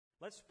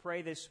Let's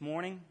pray this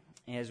morning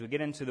as we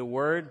get into the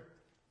Word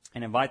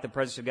and invite the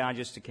presence of God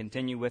just to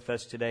continue with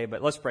us today.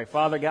 But let's pray.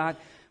 Father God,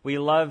 we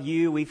love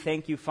you. We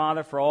thank you,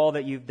 Father, for all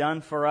that you've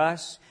done for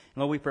us.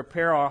 And Lord, we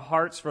prepare our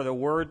hearts for the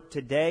Word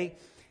today.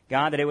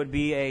 God, that it would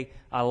be a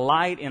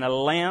light and a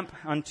lamp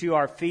unto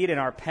our feet and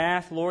our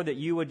path, Lord, that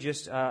you would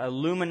just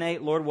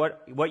illuminate, Lord,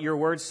 what your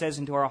Word says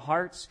into our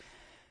hearts.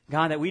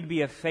 God, that we'd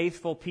be a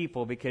faithful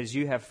people because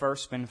you have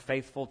first been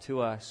faithful to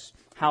us.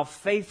 How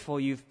faithful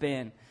you've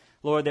been.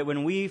 Lord, that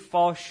when we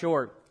fall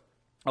short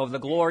of the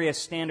glorious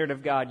standard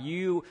of God,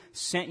 you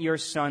sent your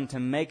Son to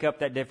make up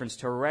that difference,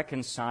 to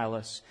reconcile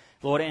us.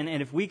 Lord, and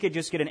if we could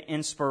just get an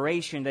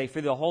inspiration today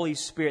through the Holy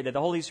Spirit, that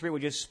the Holy Spirit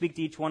would just speak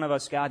to each one of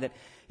us, God, that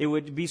it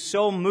would be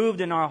so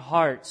moved in our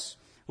hearts,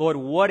 Lord,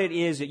 what it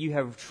is that you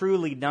have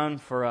truly done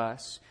for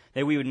us,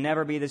 that we would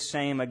never be the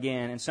same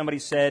again. And somebody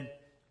said,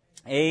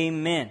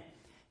 Amen.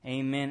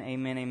 Amen,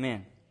 amen,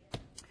 amen.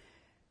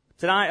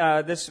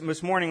 Tonight,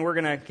 this morning, we're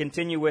going to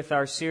continue with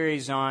our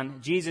series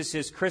on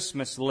Jesus'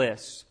 Christmas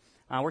list.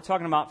 We're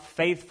talking about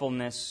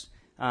faithfulness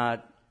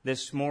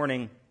this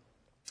morning.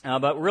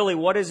 But really,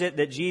 what is it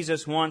that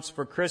Jesus wants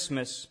for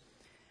Christmas?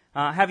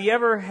 Have you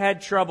ever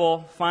had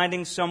trouble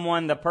finding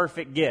someone the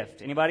perfect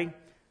gift? Anybody?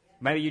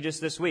 Maybe you just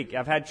this week.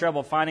 I've had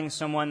trouble finding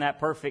someone that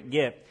perfect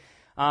gift.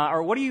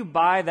 Or what do you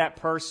buy that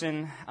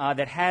person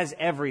that has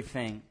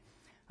everything?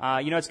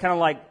 It's kind of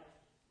like,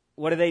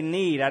 what do they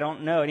need? I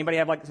don't know. Anybody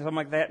have like something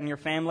like that in your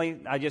family?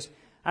 I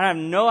have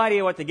no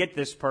idea what to get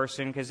this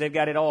person because they've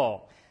got it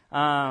all.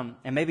 And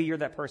maybe you're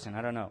that person.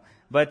 I don't know.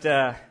 But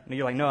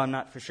you're like, no, I'm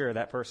not for sure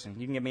that person.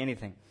 You can give me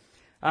anything.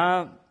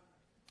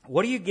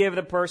 What do you give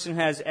the person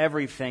who has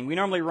everything? We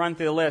normally run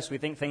through the list. We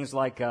think things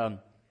like,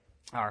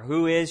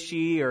 who is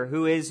she or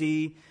who is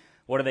he?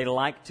 What do they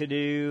like to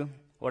do?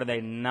 What do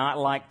they not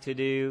like to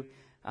do?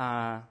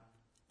 And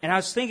I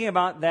was thinking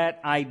about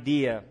that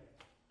idea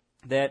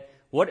that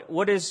what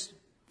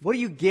do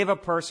you give a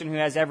person who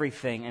has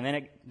everything? And then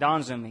it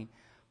dawns on me.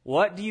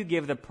 What do you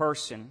give the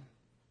person?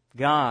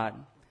 God.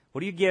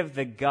 What do you give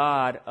the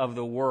God of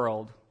the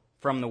world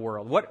from the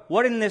world?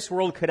 What in this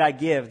world could I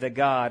give the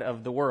God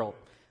of the world?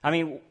 I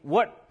mean,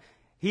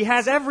 He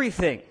has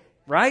everything,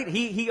 right?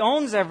 He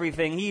owns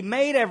everything. He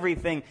made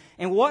everything.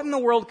 And what in the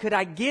world could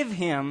I give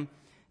Him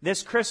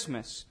this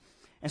Christmas?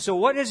 And so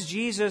what does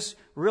Jesus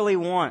really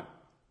want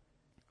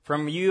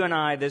from you and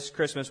I this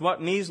Christmas?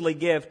 What measly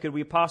gift could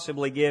we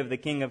possibly give the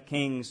King of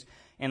Kings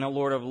and the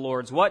Lord of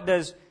Lords? What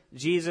does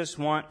Jesus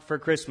want for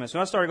Christmas? So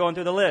let's start going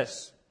through the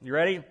list. You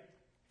ready?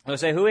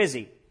 Let's say, who is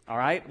He? All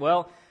right.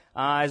 Well,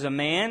 as a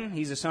man,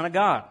 He's the Son of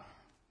God.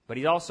 But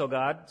He's also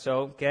God.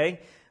 So,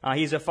 okay.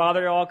 He's the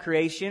Father of all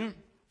creation.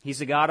 He's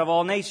the God of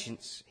all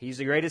nations. He's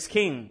the greatest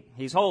King.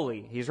 He's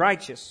holy. He's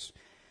righteous.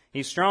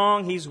 He's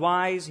strong. He's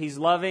wise. He's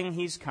loving.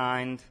 He's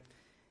kind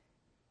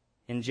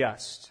and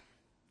just.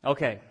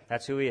 Okay,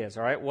 that's who He is,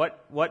 all right?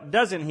 What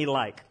doesn't He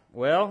like?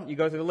 Well, you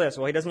go through the list.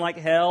 Well, He doesn't like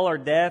hell or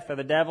death or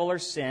the devil or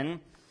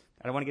sin.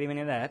 I don't want to get Him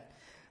any of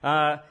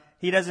that.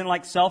 He doesn't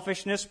like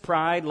selfishness,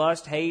 pride,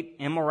 lust, hate,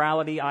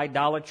 immorality,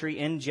 idolatry,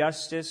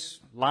 injustice,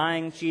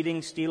 lying,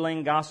 cheating,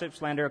 stealing, gossip,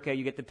 slander. Okay,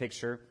 you get the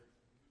picture.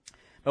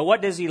 But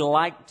what does He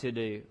like to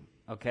do?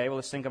 Okay, well,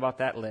 let's think about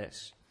that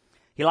list.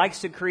 He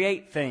likes to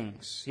create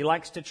things. He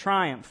likes to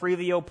triumph, free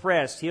the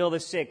oppressed, heal the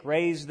sick,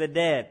 raise the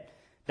dead,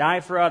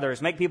 die for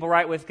others, make people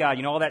right with God.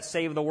 You know, all that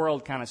save the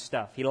world kind of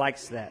stuff. He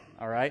likes that,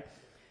 all right?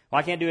 Well,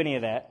 I can't do any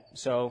of that,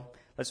 so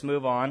let's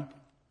move on.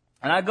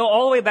 And I go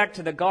all the way back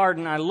to the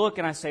garden. I look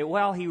and I say,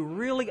 well,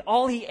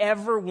 all He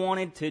ever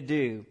wanted to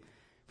do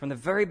from the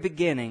very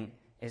beginning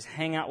is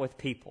hang out with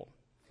people.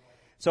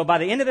 So by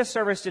the end of the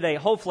service today,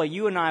 hopefully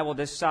you and I will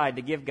decide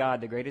to give God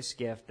the greatest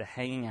gift, the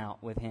hanging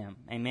out with Him.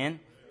 Amen?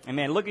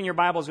 Amen. Look in your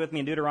Bibles with me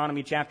in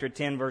Deuteronomy chapter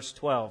 10, verse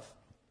 12.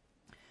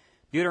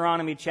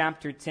 Deuteronomy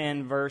chapter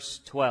 10,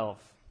 verse 12.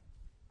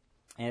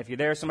 And if you're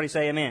there, somebody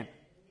say amen.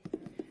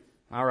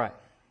 All right.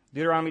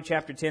 Deuteronomy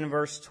chapter 10,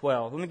 verse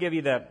 12. Let me give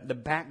you the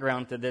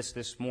background to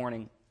this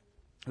morning.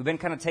 We've been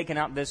kind of taking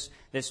out this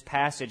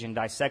passage and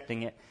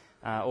dissecting it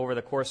over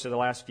the course of the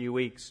last few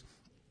weeks.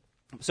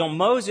 So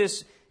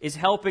Moses is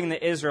helping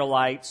the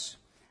Israelites.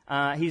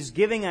 He's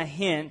giving a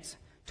hint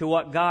to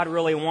what God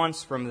really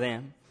wants from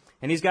them.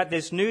 And he's got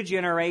this new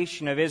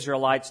generation of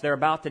Israelites. They're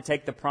about to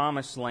take the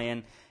promised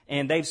land.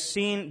 And they've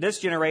seen, this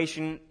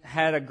generation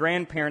had a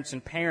grandparents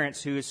and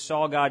parents who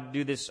saw God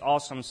do this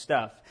awesome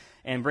stuff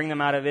and bring them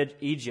out of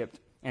Egypt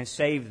and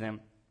save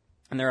them.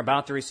 And they're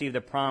about to receive the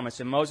promise.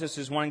 And Moses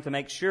is wanting to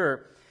make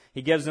sure.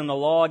 He gives them the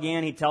law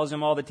again. He tells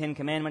them all the 10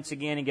 Commandments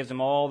again. He gives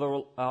them all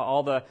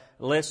the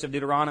lists of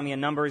Deuteronomy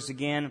and Numbers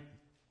again.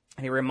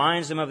 And he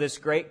reminds them of this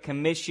great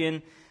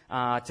commission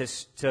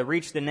to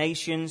reach the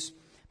nations.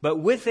 But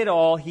with it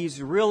all,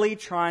 he's really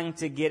trying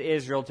to get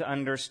Israel to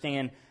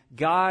understand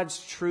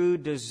God's true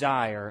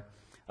desire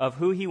of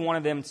who He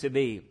wanted them to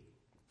be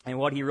and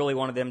what He really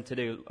wanted them to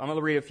do. I'm going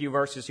to read a few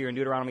verses here in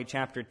Deuteronomy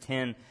chapter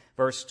 10,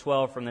 verse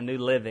 12 from the New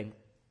Living.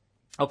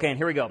 Okay, and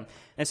here we go.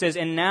 It says,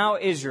 "And now,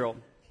 Israel,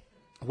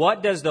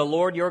 what does the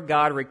Lord your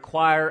God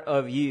require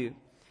of you?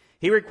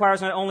 He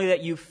requires not only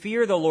that you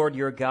fear the Lord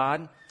your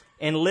God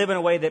and live in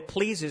a way that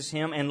pleases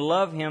Him and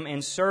love Him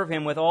and serve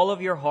Him with all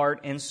of your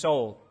heart and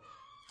soul.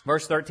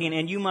 Verse 13,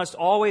 and you must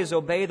always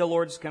obey the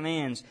Lord's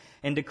commands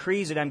and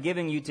decrees that I'm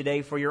giving you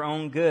today for your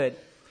own good.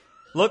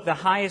 Look, the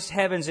highest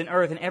heavens and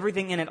earth and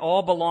everything in it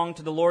all belong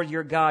to the Lord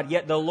your God.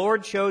 Yet the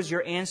Lord chose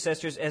your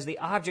ancestors as the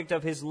object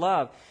of His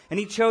love. And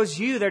He chose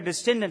you, their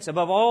descendants,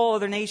 above all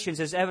other nations,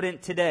 as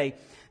evident today.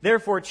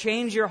 Therefore,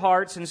 change your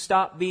hearts and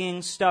stop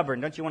being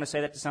stubborn. Don't you want to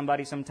say that to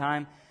somebody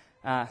sometime?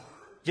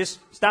 Just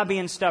stop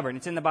being stubborn.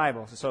 It's in the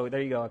Bible. So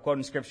there you go, a quote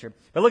in Scripture.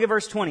 But look at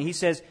verse 20. He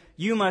says,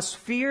 you must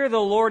fear the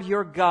Lord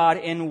your God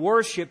and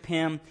worship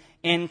Him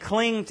and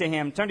cling to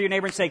Him. Turn to your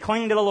neighbor and say,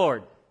 cling to the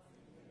Lord.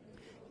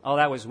 Oh,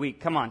 that was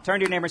weak. Come on. Turn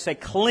to your neighbor and say,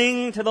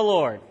 cling to the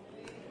Lord.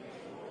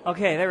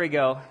 Okay, there we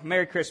go.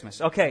 Merry Christmas.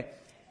 Okay.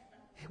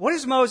 What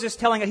is Moses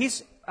telling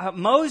us?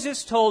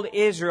 Moses told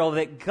Israel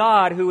that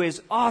God, who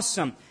is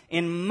awesome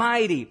and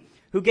mighty,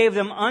 who gave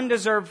them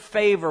undeserved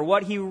favor,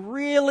 what He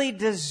really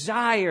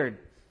desired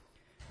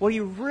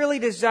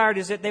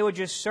is that they would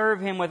just serve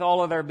Him with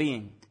all of their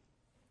being.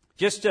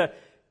 Just to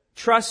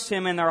trust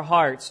Him in their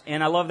hearts.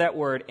 And I love that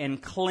word.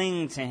 And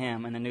cling to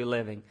Him in the New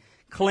Living.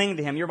 Cling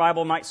to Him. Your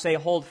Bible might say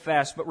hold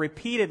fast, but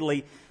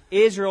repeatedly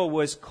Israel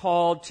was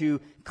called to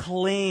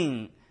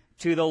cling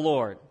to the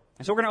Lord.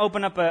 And so we're going to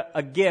open up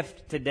a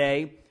gift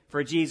today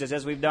for Jesus,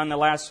 as we've done the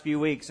last few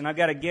weeks. And I've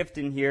got a gift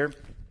in here,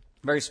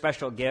 a very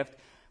special gift.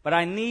 But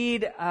I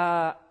need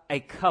a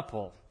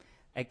couple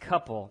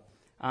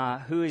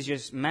who is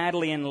just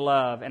madly in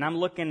love. And I'm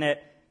looking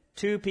at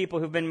two people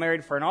who've been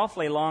married for an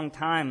awfully long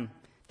time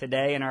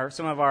today and are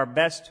some of our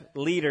best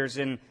leaders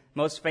and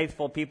most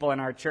faithful people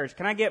in our church.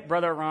 Can I get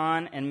Brother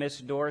Ron and Miss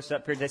Doris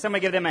up here today?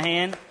 Somebody give them a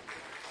hand.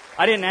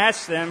 I didn't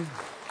ask them.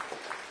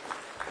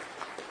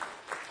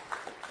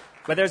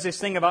 But there's this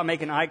thing about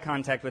making eye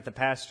contact with the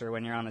pastor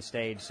when you're on the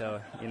stage.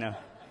 So, I'm going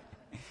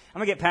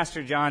to get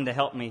Pastor John to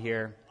help me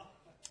here.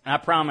 I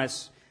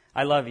promise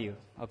I love you,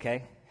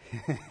 okay?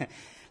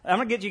 I'm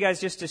going to get you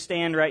guys just to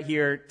stand right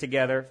here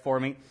together for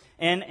me.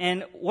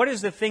 And what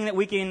is the thing that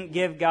we can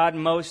give God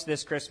most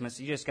this Christmas?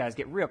 You just guys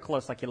get real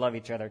close like you love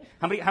each other.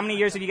 How many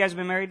years have you guys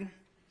been married?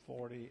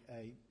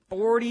 48.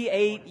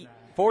 48.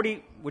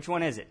 40. Which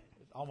one is it?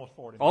 Almost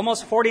 40.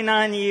 Almost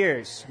 49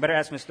 years. Better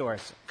ask Miss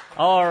Doris.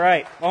 All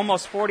right.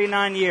 Almost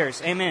 49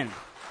 years. Amen.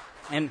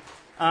 And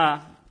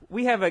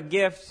we have a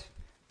gift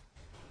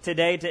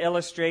today to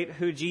illustrate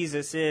who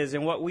Jesus is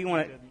and what we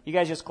want to... You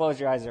guys just close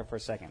your eyes there for a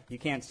second. You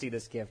can't see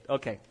this gift.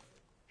 Okay.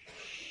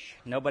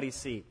 Nobody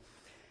see.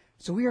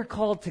 So we are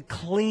called to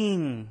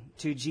cling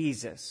to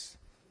Jesus.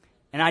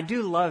 And I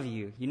do love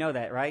you. You know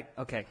that, right?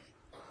 Okay.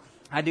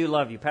 I do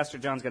love you. Pastor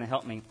John's going to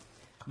help me.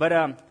 But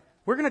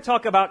we're going to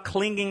talk about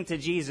clinging to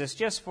Jesus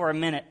just for a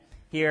minute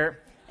here.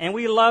 And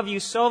we love you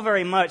so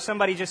very much.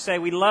 Somebody just say,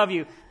 we love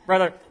you,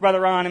 Brother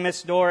Ron and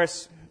Miss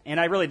Doris. And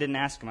I really didn't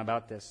ask him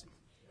about this.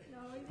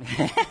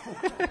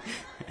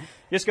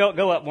 Just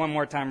go up one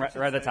more time right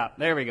at the top.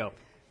 There we go.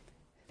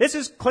 This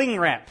is cling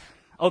wrap,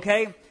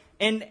 okay?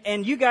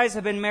 And you guys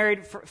have been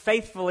married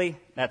faithfully.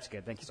 That's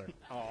good. Thank you, sir.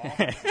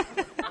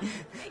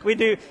 We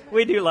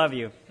do love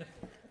you.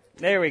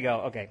 There we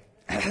go. Okay.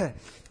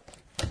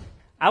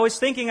 I was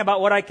thinking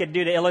about what I could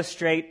do to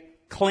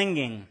illustrate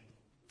clinging.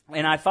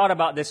 And I thought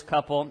about this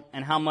couple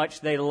and how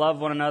much they love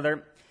one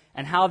another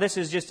and how this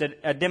is just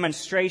a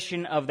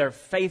demonstration of their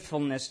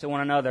faithfulness to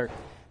one another.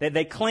 That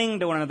they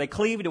cling to one another, they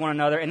cleave to one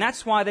another, and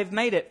that's why they've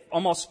made it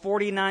almost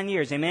 49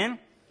 years. Amen?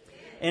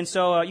 And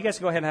so you guys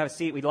can go ahead and have a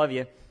seat. We love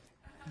you.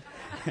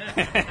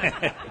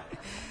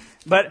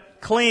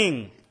 But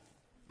cling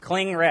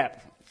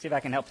wrap. See if I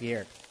can help you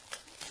here.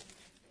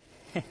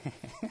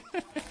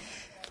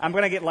 I'm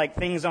going to get like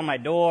things on my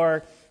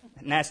door,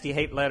 nasty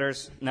hate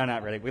letters. No,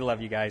 not really. We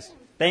love you guys.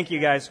 Thank you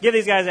guys. Give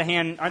these guys a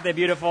hand. Aren't they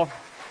beautiful?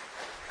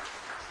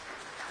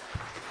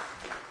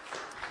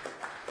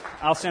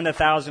 I'll send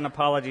 1,000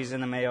 apologies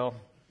in the mail.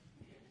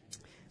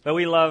 But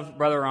we love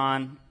Brother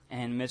Ron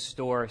and Miss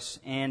Doris.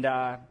 And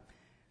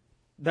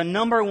the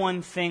number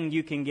one thing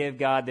you can give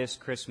God this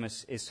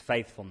Christmas is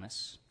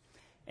faithfulness.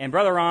 And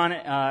Brother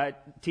Ron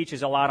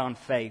teaches a lot on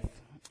faith.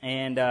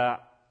 And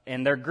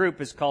their group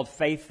is called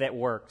Faith That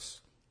Works.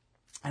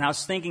 And I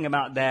was thinking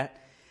about that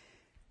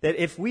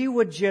if we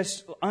would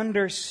just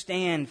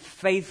understand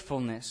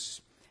faithfulness,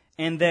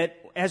 and that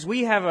as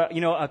we have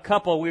a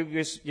couple, we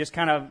just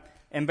kind of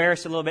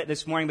embarrassed a little bit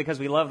this morning because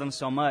we love them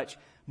so much,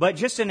 but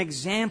just an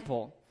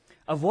example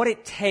of what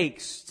it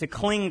takes to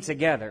cling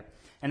together,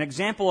 an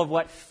example of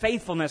what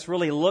faithfulness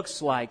really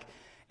looks like.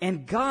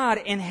 And God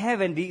in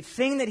heaven, the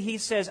thing that He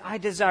says, I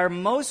desire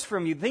most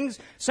from you,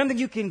 something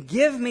you can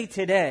give me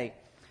today.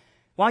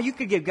 While you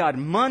could give God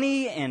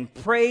money and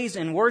praise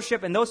and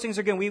worship, and those things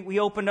are good. We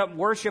opened up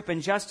worship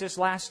and justice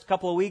last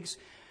couple of weeks,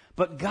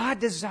 but God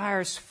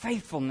desires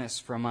faithfulness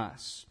from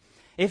us.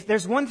 If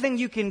there's one thing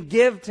you can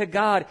give to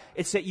God,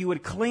 it's that you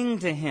would cling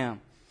to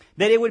Him.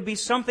 That it would be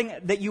something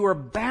that you are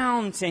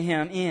bound to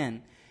Him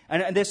in.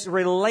 And this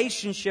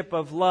relationship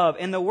of love.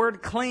 And the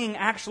word cling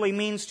actually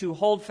means to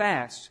hold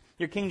fast.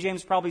 Your King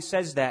James probably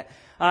says that.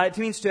 It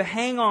means to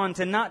hang on,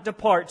 to not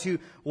depart, to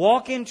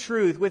walk in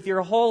truth with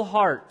your whole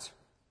heart.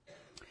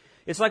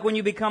 It's like when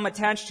you become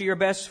attached to your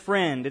best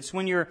friend. It's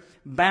when you're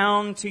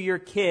bound to your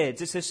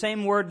kids. It's the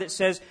same word that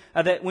says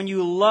that when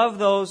you love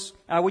those,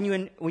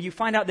 when you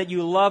find out that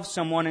you love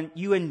someone and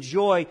you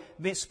enjoy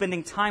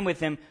spending time with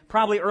them,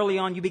 probably early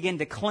on you begin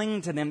to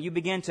cling to them. You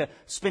begin to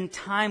spend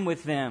time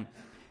with them.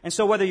 And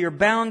so whether you're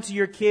bound to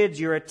your kids,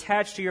 you're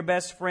attached to your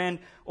best friend,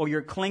 or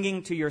you're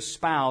clinging to your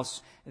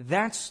spouse,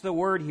 that's the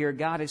word here.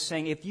 God is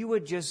saying, if you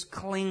would just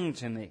cling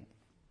to me.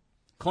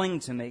 Cling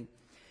to me.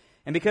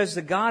 And because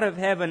the God of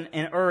heaven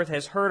and earth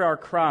has heard our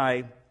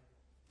cry,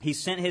 He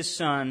sent His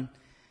Son,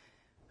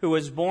 who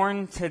was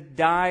born to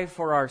die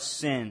for our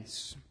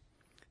sins.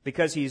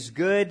 Because He's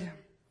good,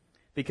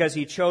 because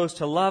He chose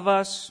to love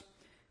us,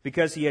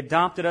 because He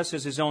adopted us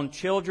as His own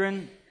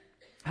children.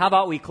 How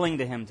about we cling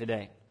to Him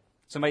today?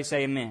 Somebody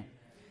say amen.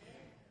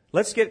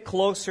 Let's get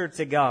closer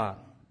to God.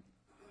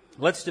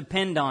 Let's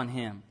depend on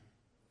Him.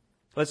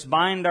 Let's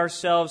bind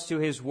ourselves to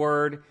His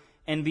Word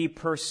and be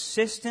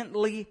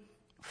persistently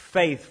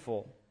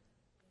faithful.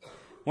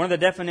 One of the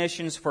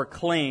definitions for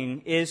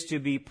cling is to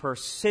be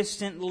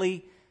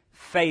persistently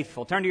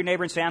faithful. Turn to your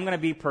neighbor and say, I'm going to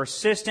be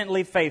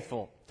persistently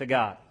faithful to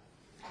God.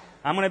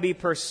 I'm going to be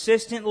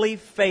persistently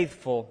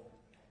faithful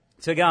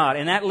to God.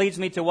 And that leads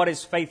me to what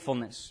is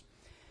faithfulness.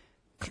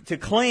 To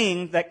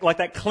cling, like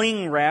that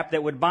cling wrap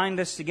that would bind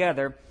us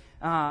together,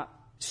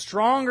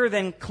 stronger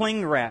than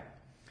cling wrap.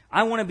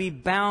 I want to be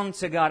bound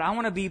to God. I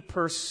want to be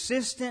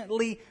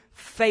persistently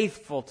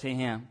faithful to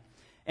Him.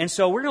 And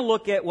so we're going to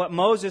look at what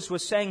Moses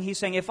was saying. He's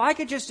saying, if I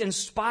could just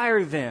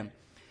inspire them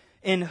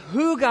in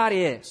who God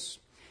is,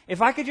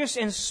 if I could just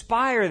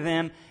inspire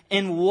them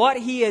in what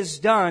He has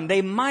done,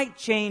 they might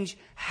change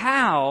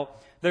how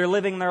they're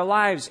living their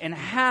lives and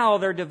how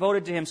they're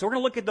devoted to Him. So we're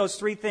going to look at those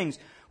three things.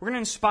 We're going to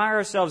inspire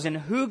ourselves in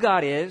who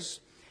God is,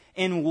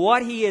 in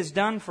what He has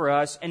done for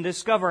us, and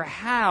discover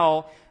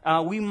how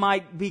we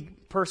might be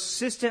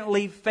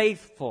persistently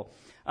faithful.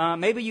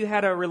 Maybe you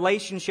had a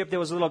relationship that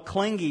was a little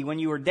clingy when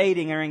you were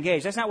dating or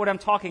engaged. That's not what I'm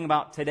talking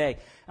about today.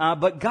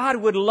 But God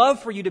would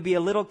love for you to be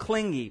a little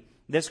clingy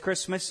this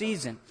Christmas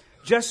season.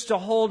 Just to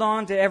hold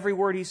on to every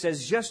word He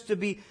says. Just to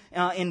be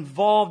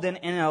involved in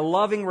a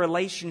loving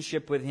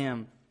relationship with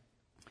Him.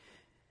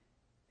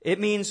 It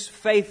means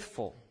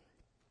faithful.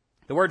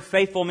 The word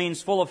faithful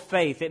means full of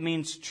faith. It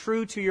means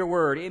true to your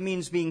word. It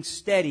means being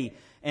steady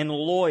and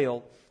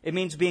loyal. It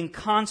means being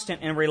constant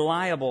and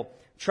reliable,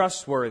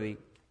 trustworthy.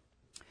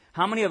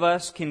 How many of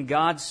us can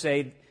God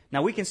say,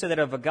 now we can say that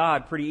of a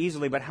God pretty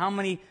easily, but how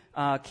many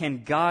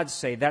can God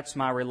say, that's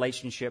my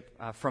relationship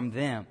from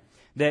them?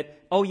 That,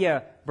 oh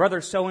yeah,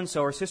 brother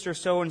so-and-so or sister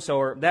so-and-so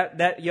or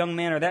that young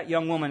man or that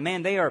young woman,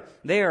 man, they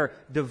are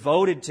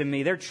devoted to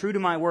me. They're true to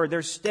my word.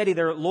 They're steady.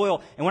 They're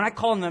loyal. And when I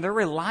call them, they're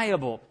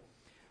reliable.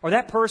 Or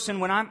that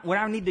person, when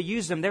I need to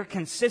use them, they're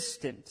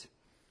consistent.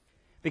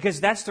 Because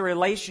that's the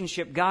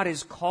relationship God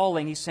is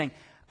calling. He's saying,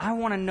 I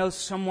want to know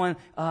someone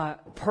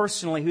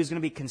personally who's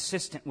going to be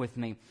consistent with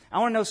me. I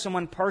want to know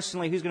someone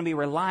personally who's going to be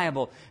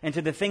reliable and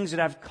to the things that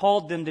I've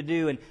called them to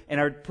do and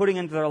are putting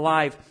into their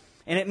life.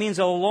 And it means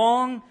a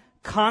long,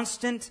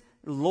 constant,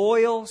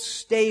 loyal,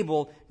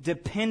 stable,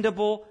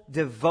 dependable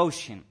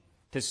devotion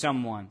to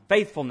someone.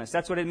 Faithfulness,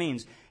 that's what it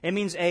means. It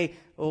means a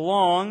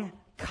long,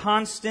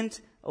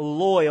 constant,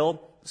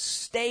 loyal,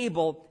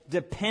 stable,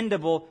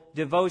 dependable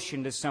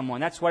devotion to someone.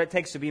 That's what it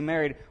takes to be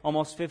married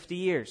almost 50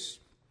 years.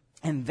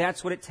 And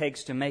that's what it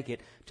takes to make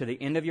it to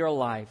the end of your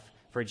life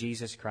for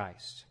Jesus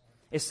Christ.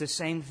 It's the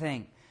same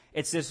thing.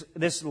 It's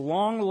this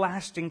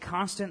long-lasting,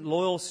 constant,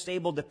 loyal,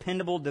 stable,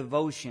 dependable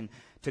devotion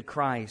to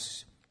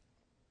Christ.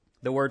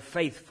 The word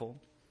faithful.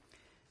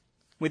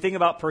 We think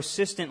about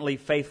persistently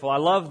faithful. I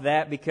love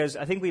that because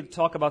I think we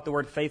talk about the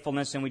word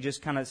faithfulness and we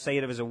just kind of say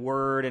it as a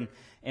word and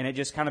it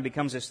just kind of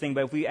becomes this thing.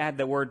 But if we add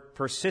the word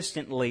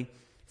persistently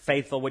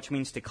faithful, which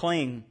means to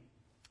cling,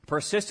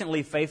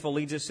 persistently faithful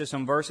leads us to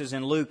some verses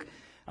in Luke.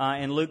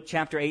 In Luke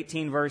chapter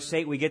 18, verse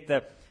 8, we get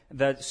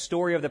the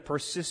story of the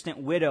persistent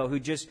widow who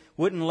just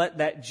wouldn't let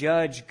that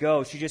judge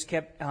go. She just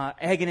kept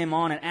egging him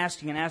on and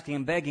asking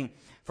and begging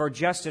for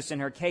justice in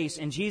her case.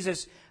 And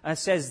Jesus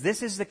says,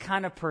 this is the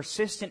kind of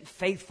persistent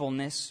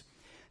faithfulness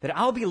that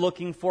I'll be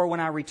looking for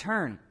when I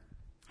return.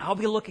 I'll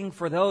be looking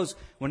for those,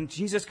 when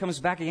Jesus comes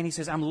back again, He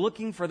says, I'm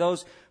looking for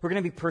those who are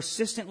going to be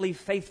persistently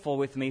faithful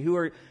with me, who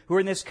are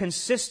in this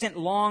consistent,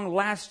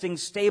 long-lasting,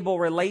 stable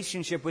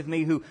relationship with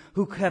me,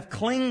 who have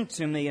clinged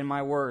to me in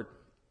my word.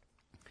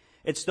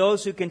 It's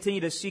those who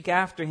continue to seek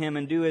after Him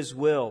and do His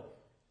will.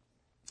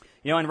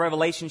 You know, in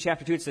Revelation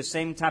chapter 2, it's the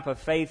same type of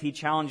faith. He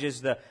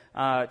challenges the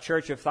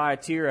church of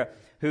Thyatira,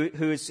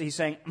 he's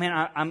saying,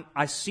 man,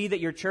 I see that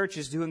your church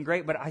is doing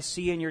great, but I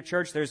see in your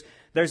church there's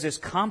this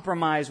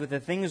compromise with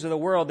the things of the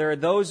world. There are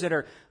those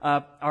that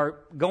are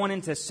going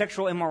into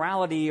sexual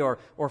immorality or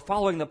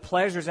following the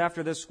pleasures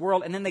after this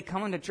world, and then they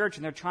come into church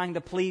and they're trying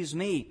to please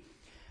me.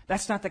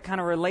 That's not the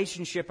kind of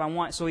relationship I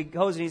want. So he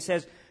goes and he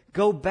says,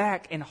 go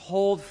back and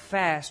hold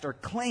fast or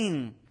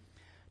cling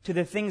to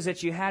the things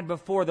that you had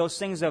before, those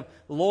things of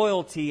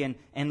loyalty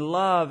and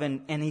love,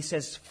 and he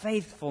says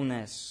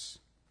faithfulness.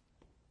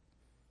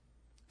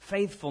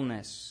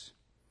 Faithfulness.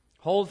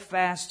 Hold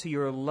fast to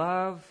your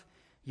love,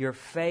 your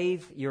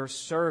faith, your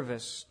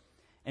service,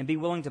 and be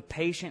willing to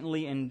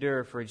patiently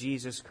endure for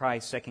Jesus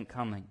Christ's second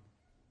coming.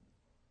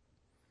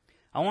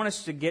 I want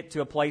us to get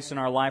to a place in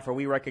our life where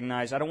we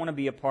recognize I don't want to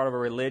be a part of a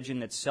religion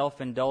that's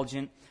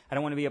self-indulgent. I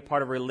don't want to be a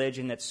part of a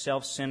religion that's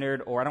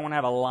self-centered, or I don't want to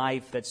have a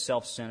life that's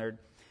self-centered.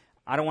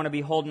 I don't want to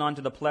be holding on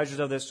to the pleasures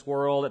of this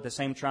world at the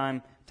same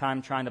time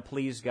trying to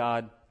please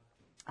God.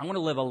 I want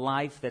to live a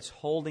life that's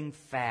holding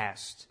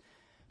fast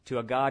to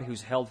a God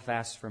who's held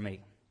fast for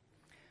me.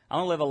 I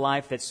want to live a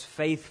life that's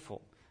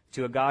faithful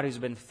to a God who's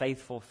been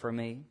faithful for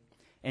me.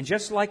 And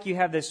just like you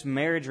have this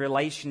marriage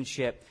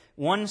relationship,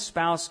 one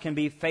spouse can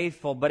be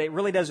faithful, but it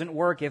really doesn't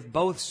work if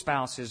both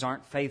spouses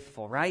aren't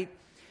faithful, right?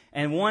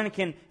 And one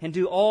can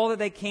do all that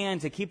they can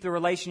to keep the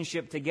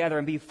relationship together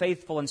and be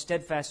faithful and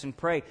steadfast and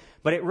pray.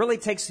 But it really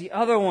takes the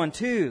other one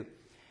too.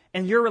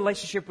 And your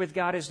relationship with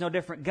God is no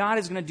different. God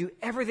is going to do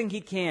everything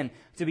He can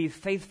to be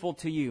faithful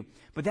to you.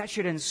 But that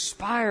should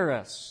inspire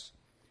us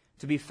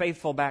to be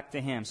faithful back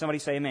to Him. Somebody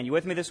say amen. You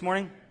with me this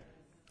morning?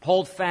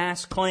 Hold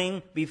fast,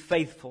 cling, be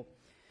faithful.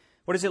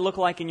 What does it look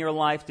like in your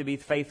life to be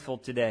faithful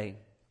today?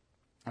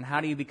 And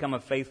how do you become a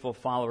faithful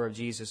follower of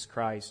Jesus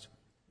Christ?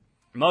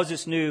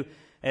 Moses knew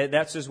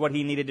that's just what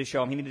he needed to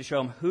show them. He needed to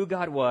show them who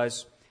God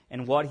was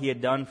and what He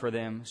had done for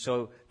them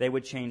so they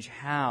would change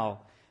how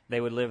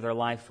they would live their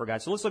life for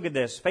God. So let's look at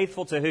this.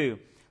 Faithful to who?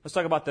 Let's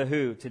talk about the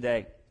who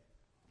today.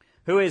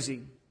 Who is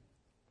He?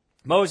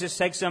 Moses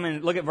takes them,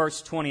 and look at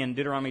verse 20 in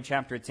Deuteronomy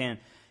chapter 10.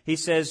 He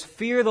says,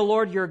 "Fear the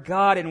Lord your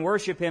God and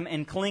worship Him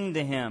and cling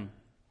to Him."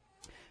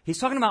 He's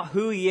talking about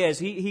who He is.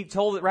 He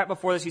told it right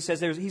before this. He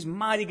says He's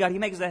mighty God. He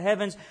makes the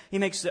heavens. He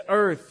makes the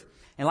earth.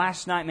 And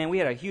last night, man, we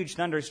had a huge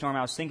thunderstorm.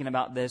 I was thinking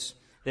about this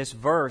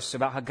verse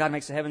about how God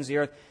makes the heavens, the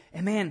earth.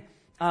 And man,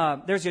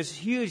 there's this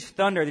huge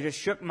thunder that just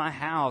shook my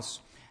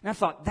house. And I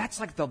thought, that's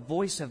like the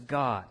voice of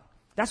God.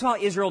 That's how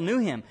Israel knew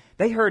Him.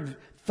 They heard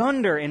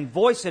thunder and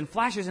voice and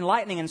flashes and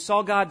lightning and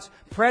saw God's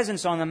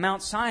presence on the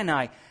Mount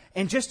Sinai.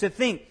 And just to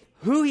think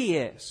who He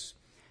is.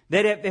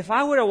 That if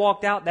I would have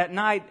walked out that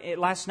night,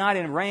 last night,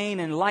 in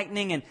rain and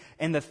lightning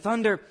and the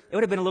thunder, it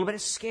would have been a little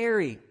bit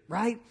scary,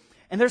 right?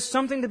 And there's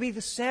something to be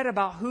said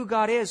about who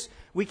God is.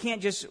 We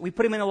can't just, we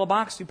put Him in a little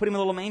box, we put Him in a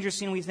little manger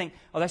scene, and we think,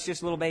 oh, that's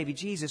just little baby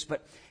Jesus.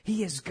 But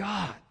He is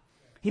God.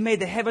 He made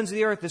the heavens,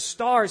 the earth, the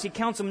stars. He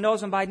counts them, knows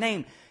them by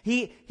name.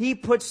 He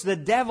puts the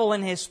devil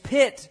in his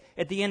pit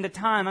at the end of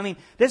time. I mean,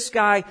 this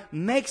guy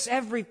makes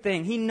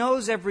everything. He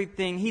knows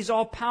everything. He's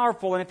all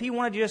powerful. And if He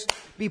wanted to just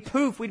be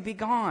poof, we'd be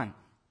gone.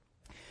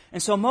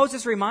 And so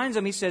Moses reminds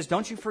them, he says,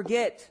 don't you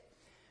forget,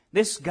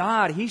 this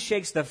God, He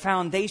shakes the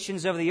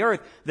foundations of the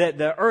earth.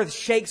 The earth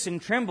shakes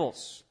and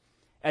trembles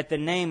at the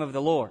name of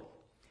the Lord.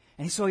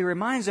 And so he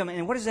reminds them,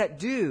 and what does that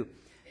do?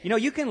 You know,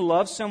 you can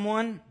love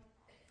someone,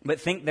 but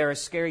think they're a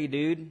scary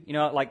dude. You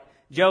know, like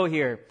Joe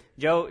here.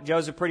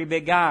 Joe's a pretty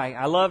big guy.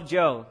 I love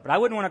Joe, but I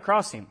wouldn't want to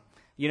cross him.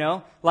 You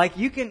know, like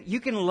you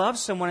can love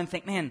someone and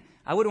think, man,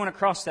 I wouldn't want to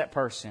cross that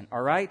person.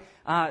 All right,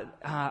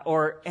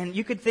 and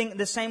you could think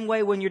the same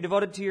way when you're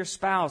devoted to your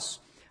spouse.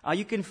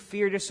 You can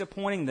fear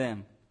disappointing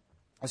them.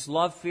 This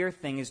love-fear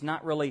thing is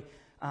not really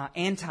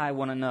anti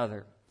one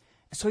another.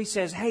 So he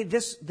says, hey,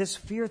 this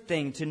fear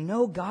thing, to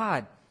know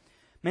God,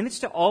 man, it's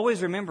to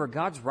always remember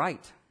God's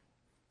right.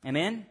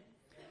 Amen?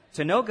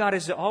 To know God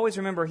is to always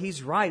remember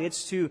He's right.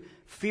 It's to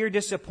fear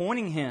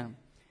disappointing Him.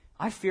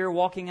 I fear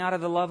walking out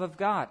of the love of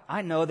God.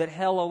 I know that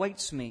hell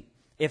awaits me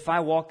if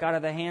I walk out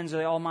of the hands of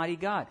the Almighty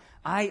God.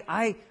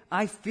 I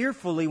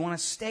fearfully want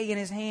to stay in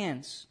His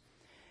hands.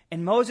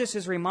 And Moses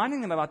is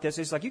reminding them about this.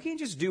 It's like, you can't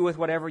just do with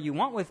whatever you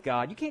want with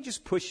God. You can't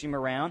just push Him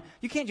around.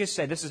 You can't just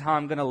say, this is how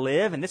I'm going to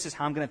live, and this is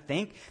how I'm going to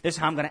think, this is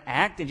how I'm going to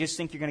act, and just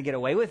think you're going to get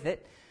away with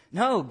it.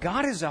 No,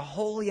 God is a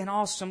holy and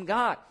awesome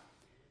God.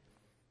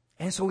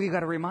 And so we've got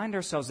to remind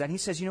ourselves that. He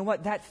says, you know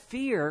what? That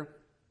fear,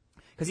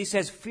 because He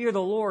says, fear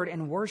the Lord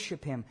and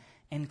worship Him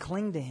and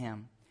cling to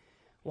Him.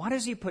 Why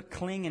does He put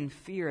cling and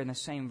fear in the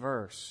same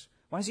verse?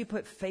 Why does He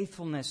put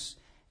faithfulness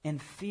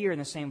and fear in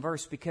the same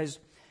verse? Because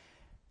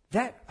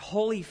that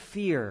holy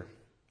fear,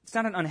 it's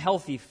not an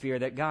unhealthy fear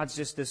that God's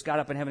just this God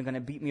up in heaven going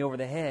to beat me over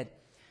the head.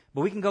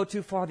 But we can go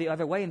too far the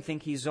other way and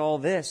think He's all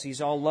this.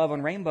 He's all love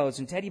and rainbows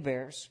and teddy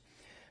bears.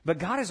 But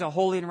God is a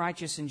holy and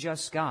righteous and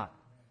just God.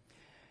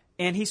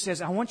 And He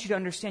says, I want you to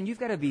understand, you've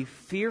got to be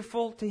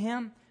fearful to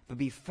Him, but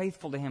be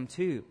faithful to Him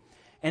too.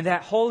 And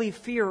that holy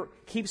fear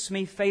keeps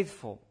me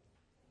faithful.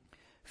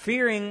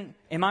 Fearing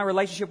in my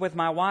relationship with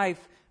my wife,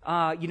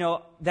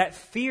 that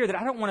fear that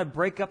I don't want to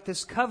break up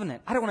this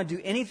covenant. I don't want to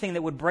do anything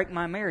that would break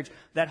my marriage.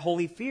 That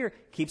holy fear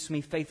keeps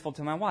me faithful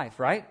to my wife,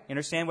 right? You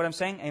understand what I'm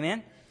saying?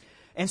 Amen?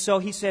 And so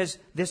he says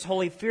this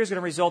holy fear is going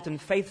to result in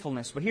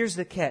faithfulness. But here's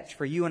the catch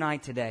for you and I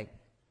today,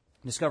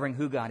 discovering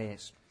who God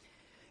is.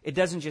 It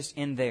doesn't just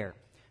end there.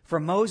 For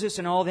Moses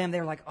and all them, they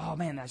were like, oh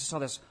man, I just saw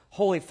this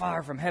holy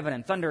fire from heaven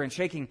and thunder and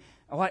shaking.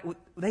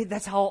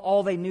 That's how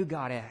all they knew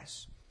God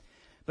as.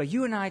 But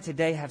you and I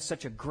today have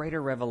such a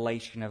greater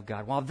revelation of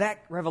God. While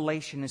that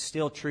revelation is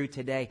still true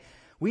today,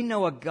 we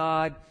know a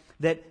God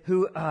that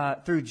who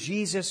through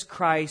Jesus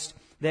Christ,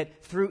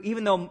 that through,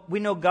 even though we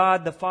know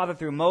God the Father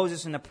through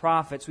Moses and the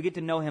prophets, we get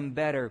to know Him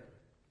better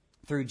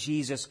through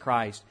Jesus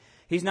Christ.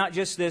 He's not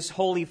just this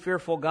holy,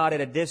 fearful God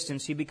at a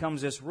distance. He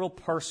becomes this real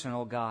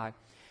personal God.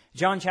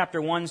 John chapter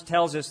 1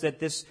 tells us that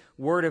this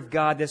Word of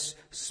God, this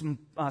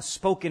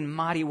spoken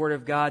mighty Word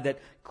of God that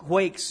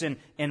quakes and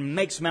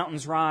makes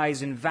mountains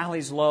rise and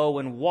valleys low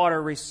and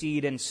water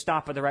recede and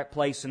stop at the right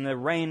place and the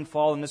rain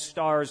fall and the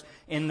stars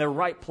in the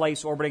right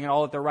place orbiting and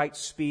all at the right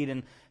speed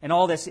and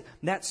all this.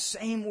 That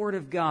same Word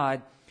of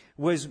God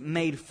was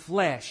made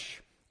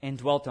flesh and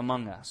dwelt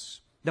among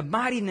us. The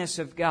mightiness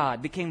of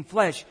God became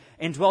flesh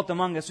and dwelt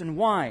among us. And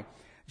why?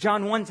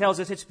 John 1 tells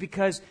us it's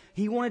because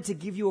He wanted to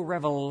give you a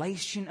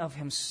revelation of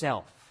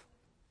Himself.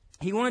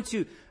 He wanted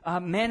to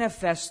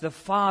manifest the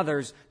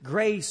Father's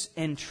grace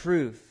and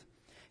truth.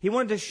 He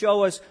wanted to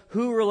show us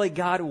who really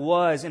God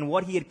was and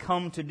what He had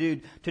come to do,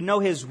 to know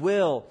His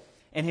will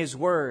and His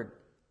Word.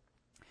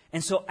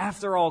 And so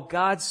after all,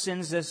 God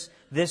sends us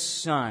this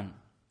Son,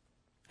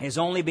 His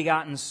only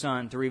begotten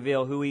Son, to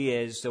reveal who He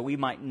is so we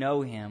might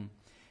know Him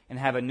and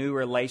have a new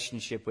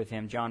relationship with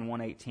Him, John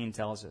 1:18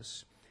 tells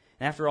us.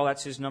 And after all,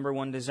 that's His number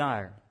one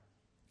desire.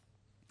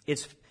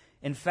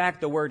 In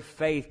fact, the word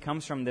faith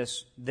comes from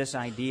this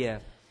idea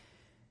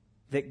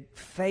that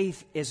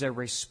faith is a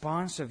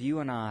response of you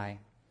and I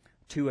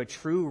to a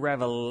true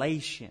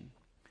revelation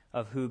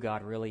of who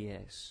God really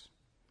is.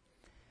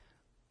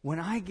 When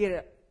I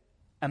get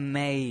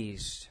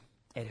amazed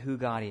at who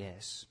God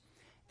is,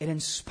 it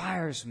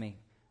inspires me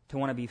to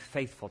want to be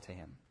faithful to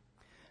Him.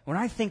 When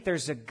I think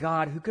there's a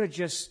God who could have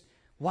just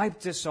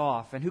wiped us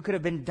off and who could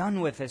have been done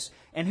with us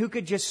and who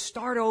could just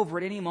start over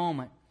at any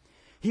moment,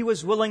 He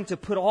was willing to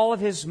put all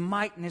of His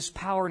might and His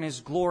power and His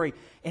glory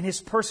and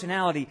His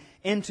personality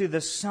into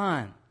the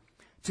Son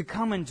to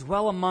come and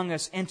dwell among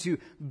us and to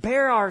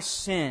bear our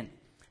sin,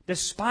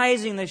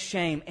 despising the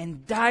shame,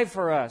 and die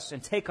for us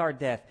and take our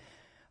death.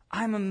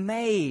 I'm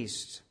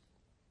amazed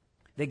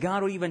that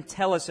God would even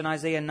tell us in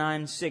Isaiah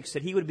 9:6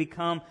 that He would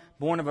become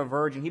born of a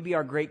virgin. He'd be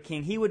our great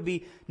King. He would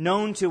be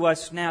known to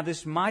us now.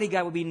 This mighty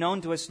God would be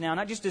known to us now,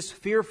 not just this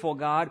fearful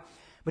God,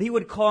 but He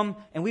would come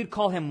and we'd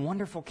call Him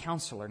Wonderful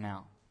Counselor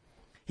now.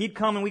 He'd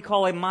come and we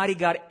call Him Mighty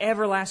God,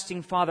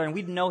 Everlasting Father, and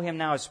we'd know Him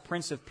now as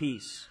Prince of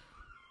Peace.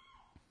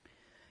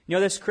 You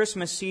know, this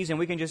Christmas season,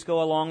 we can just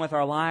go along with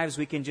our lives.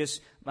 We can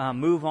just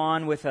move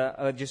on with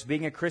just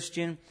being a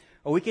Christian.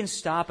 Or we can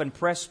stop and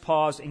press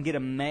pause and get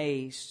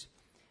amazed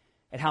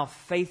at how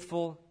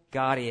faithful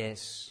God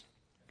is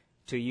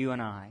to you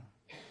and I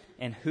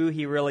and who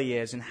He really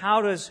is. And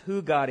how does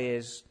who God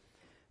is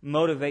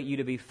motivate you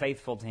to be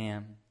faithful to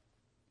Him?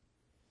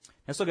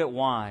 Let's look at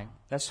why.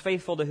 That's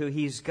faithful to who?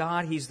 He's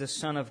God. He's the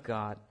Son of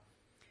God.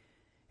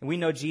 And we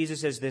know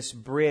Jesus as this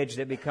bridge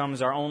that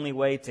becomes our only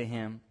way to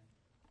Him.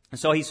 And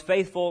so He's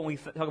faithful. We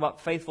talk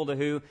about faithful to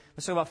who.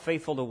 Let's talk about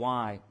faithful to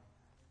why.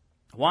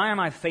 Why am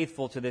I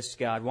faithful to this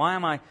God? Why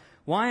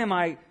am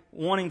I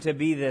wanting to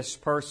be this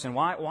person?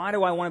 Why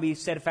do I want to be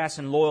steadfast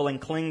and loyal and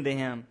cling to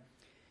Him?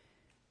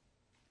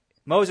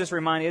 Moses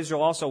reminded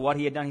Israel also what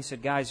he had done. He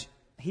said, guys,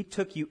 He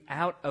took you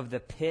out of the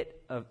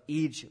pit of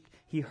Egypt.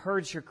 He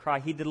heard your cry.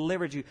 He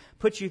delivered you,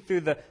 put you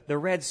through the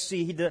Red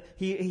Sea.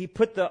 He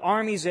put the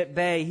armies at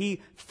bay.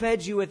 He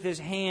fed you with His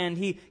hand.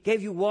 He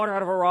gave you water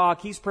out of a rock.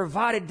 He's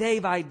provided day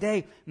by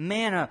day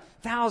manna.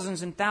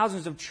 Thousands and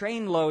thousands of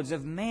trainloads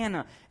of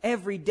manna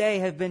every day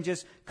have been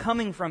just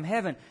coming from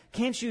heaven.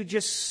 Can't you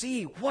just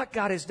see what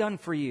God has done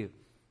for you?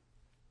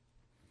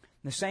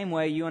 In the same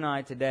way, you and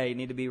I today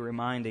need to be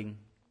reminding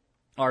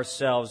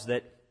ourselves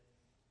that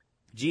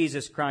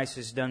Jesus Christ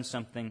has done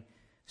something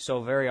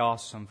so very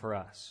awesome for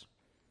us.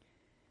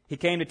 He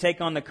came to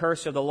take on the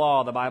curse of the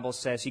law, the Bible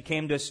says. He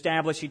came to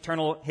establish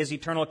His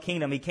eternal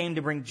kingdom. He came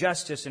to bring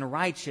justice and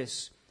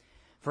righteousness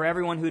for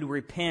everyone who would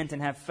repent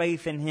and have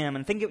faith in Him.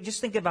 And just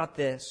think about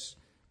this.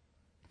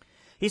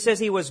 He says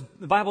the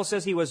Bible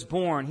says He was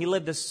born. He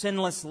lived a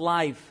sinless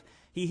life.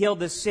 He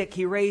healed the sick.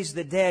 He raised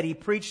the dead. He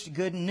preached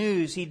good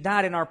news. He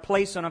died in our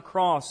place on a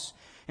cross.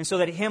 And so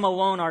that Him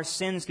alone our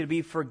sins could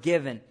be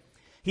forgiven.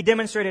 He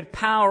demonstrated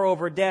power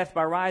over death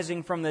by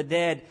rising from the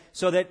dead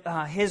so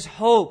that His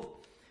hope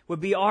would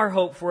be our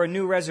hope for a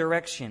new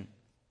resurrection.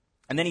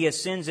 And then He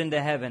ascends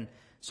into heaven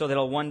so that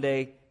He'll one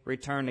day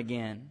return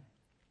again.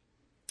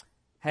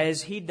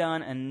 Has He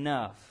done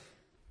enough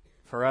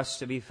for us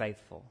to be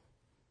faithful?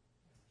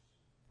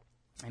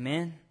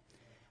 Amen?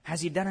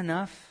 Has He done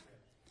enough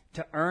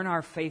to earn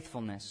our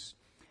faithfulness?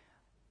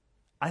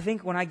 I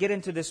think when I get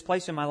into this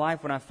place in my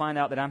life, when I find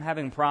out that I'm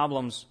having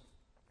problems,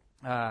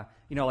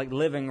 like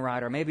living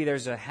right, or maybe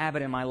there's a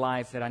habit in my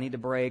life that I need to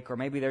break, or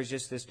maybe there's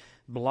just this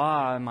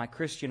blah in my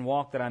Christian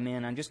walk that I'm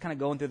in. I'm just kind of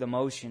going through the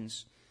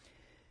motions.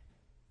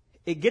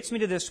 It gets me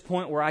to this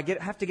point where I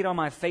have to get on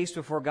my face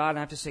before God and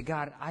I have to say,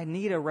 God, I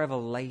need a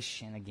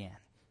revelation again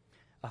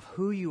of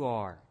who You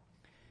are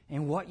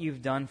and what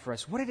You've done for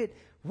us. What did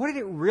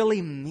it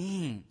really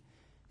mean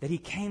that He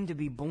came to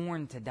be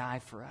born to die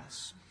for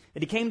us.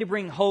 That He came to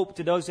bring hope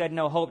to those that had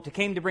no hope. He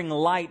came to bring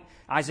light,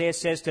 Isaiah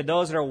says, to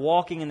those that are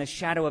walking in the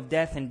shadow of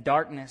death and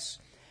darkness.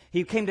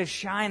 He came to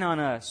shine on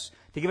us,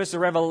 to give us a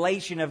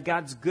revelation of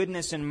God's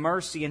goodness and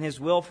mercy and His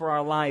will for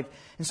our life.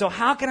 And so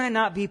how can I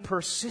not be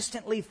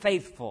persistently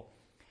faithful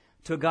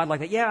to a God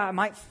like that? Yeah, I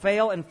might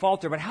fail and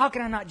falter, but how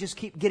can I not just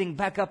keep getting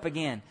back up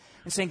again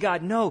and saying,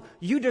 God, no,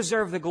 You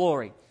deserve the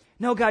glory.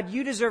 No, God,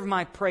 You deserve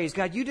my praise.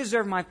 God, You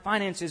deserve my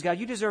finances. God,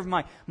 You deserve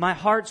my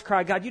heart's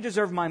cry. God, You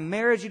deserve my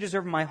marriage. You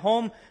deserve my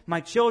home,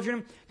 my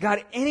children.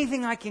 God,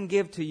 anything I can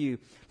give to You,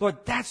 Lord,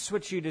 that's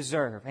what You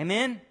deserve.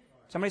 Amen?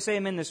 Somebody say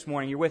amen this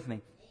morning. You're with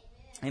me.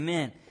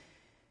 Amen.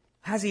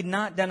 Has He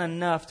not done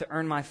enough to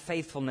earn my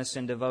faithfulness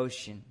and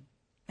devotion?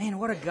 Man,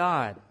 what a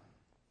God.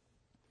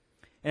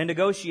 In a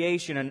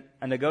negotiation,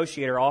 a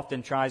negotiator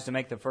often tries to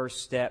make the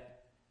first step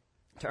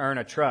to earn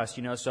a trust,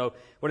 So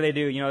what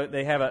do?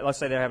 They have let's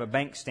say they have a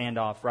bank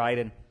standoff, right?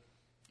 And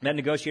that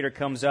negotiator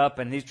comes up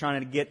and he's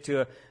trying to get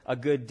to a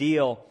good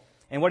deal.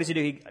 And what does he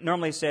do? He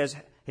normally says,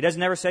 he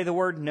doesn't ever say the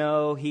word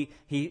no. He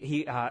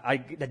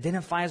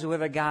identifies with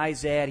where the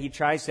guy's at. He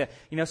tries to,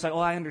 say, oh,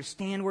 I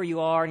understand where you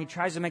are. And he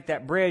tries to make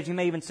that bridge. You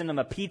may even send him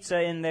a pizza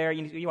in there.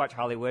 You watch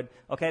Hollywood,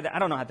 okay? I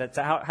don't know how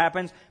it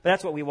happens, but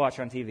that's what we watch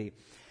on TV.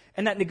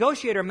 And that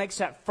negotiator makes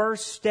that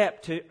first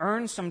step to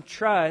earn some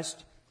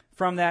trust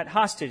from that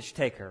hostage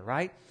taker,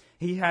 right?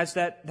 He has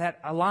that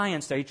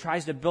alliance there. He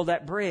tries to build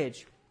that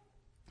bridge.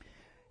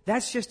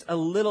 That's just a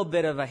little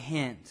bit of a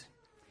hint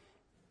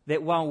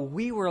that while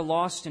we were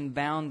lost and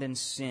bound in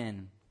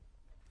sin,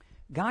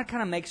 God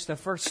kind of makes the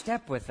first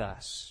step with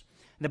us.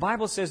 The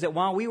Bible says that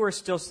while we were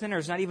still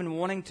sinners, not even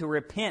wanting to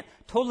repent,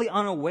 totally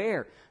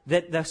unaware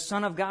that the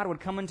Son of God would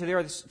come into the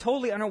earth,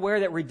 totally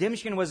unaware that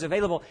redemption was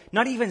available,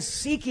 not even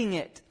seeking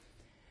it,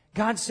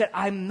 God said,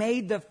 I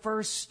made the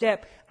first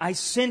step. I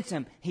sent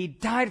Him. He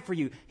died for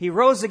you. He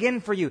rose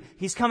again for you.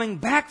 He's coming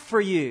back for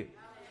you.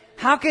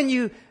 How can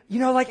you,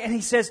 and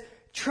He says,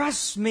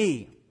 trust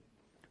me.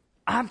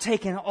 I'm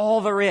taking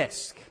all the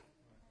risk.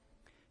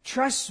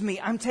 Trust me.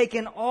 I'm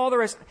taking all the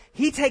risk.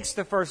 He takes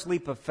the first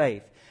leap of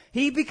faith.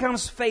 He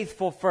becomes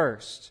faithful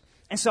first.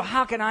 And so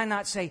how can I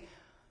not say,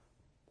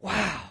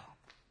 wow,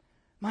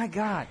 my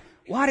God,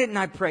 why didn't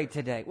I pray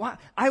today? Why?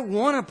 I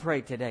want to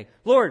pray today.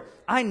 Lord,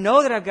 I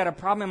know that I've got a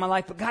problem in my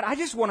life, but God, I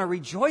just want to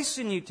rejoice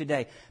in You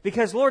today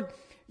because, Lord,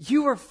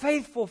 You were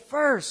faithful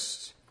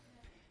first.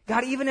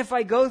 God, even if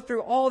I go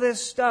through all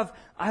this stuff,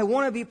 I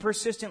want to be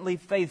persistently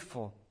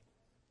faithful.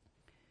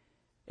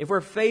 If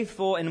we're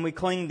faithful and we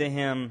cling to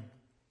Him,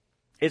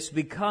 it's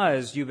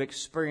because you've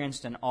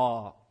experienced an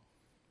awe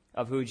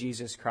of who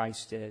Jesus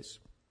Christ is.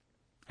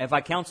 If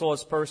I counsel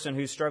this person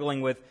who's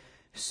struggling with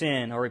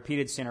sin or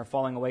repeated sin or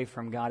falling away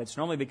from God, it's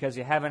normally because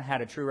you haven't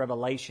had a true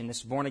revelation,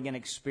 this born-again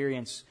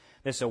experience,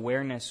 this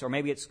awareness, or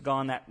maybe it's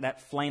gone,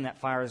 that flame, that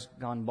fire has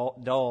gone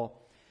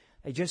dull.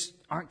 They just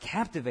aren't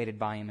captivated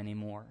by Him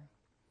anymore.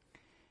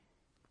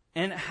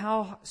 And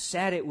how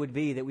sad it would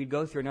be that we'd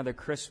go through another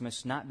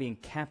Christmas not being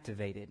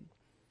captivated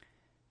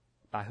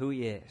by who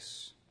He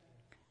is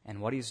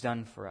and what He's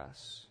done for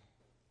us.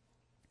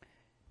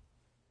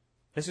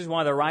 This is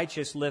why the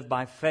righteous live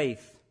by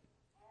faith.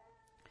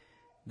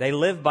 They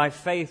live by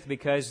faith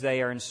because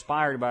they are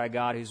inspired by a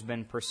God who's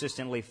been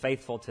persistently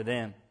faithful to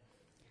them.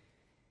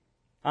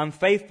 I'm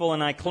faithful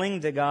and I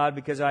cling to God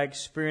because I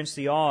experience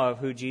the awe of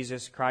who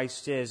Jesus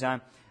Christ is.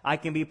 I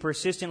can be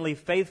persistently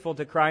faithful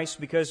to Christ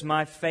because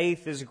my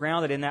faith is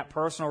grounded in that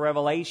personal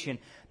revelation,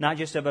 not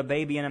just of a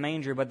baby in a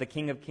manger, but the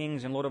King of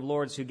Kings and Lord of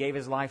Lords who gave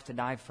His life to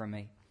die for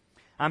me.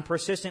 I'm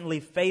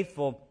persistently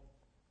faithful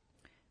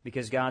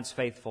because God's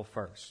faithful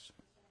first.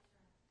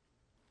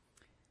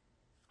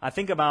 I'm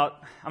going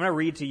to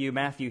read to you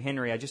Matthew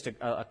Henry, just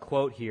a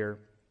quote here,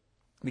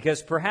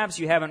 because perhaps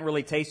you haven't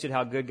really tasted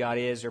how good God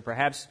is, or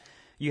perhaps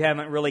you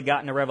haven't really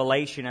gotten a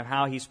revelation of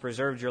how He's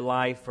preserved your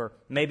life, or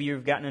maybe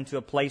you've gotten into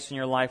a place in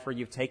your life where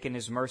you've taken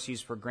His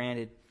mercies for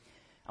granted.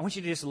 I want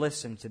you to just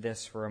listen to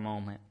this for a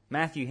moment.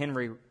 Matthew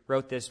Henry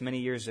wrote this many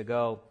years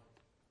ago,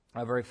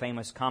 a very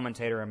famous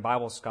commentator and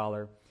Bible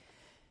scholar.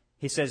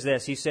 He says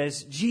this, he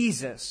says,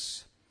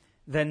 Jesus,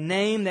 the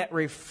name that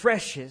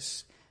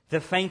refreshes the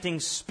fainting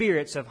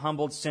spirits of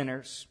humbled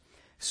sinners.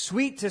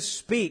 Sweet to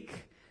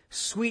speak,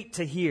 sweet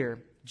to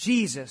hear.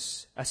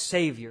 Jesus, a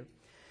Savior.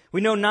 We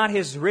know not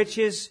His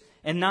riches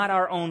and not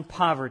our own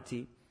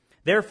poverty.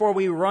 Therefore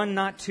we run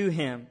not to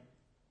Him.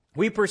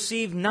 We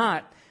perceive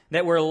not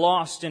that we're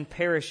lost and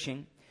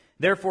perishing.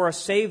 Therefore a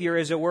Savior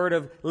is a word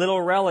of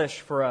little relish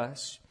for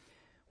us.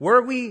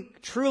 Were we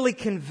truly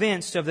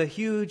convinced of the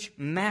huge,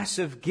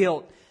 massive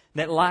guilt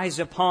that lies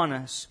upon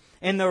us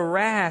and the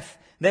wrath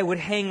that would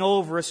hang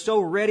over us, so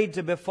ready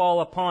to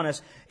befall upon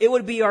us, it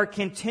would be our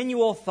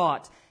continual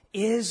thought,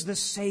 is the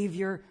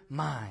Savior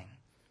mine?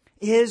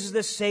 Is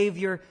the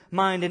Savior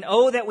mine? And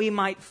oh, that we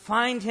might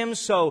find Him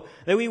so,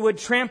 that we would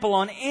trample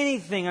on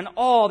anything and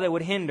all that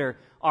would hinder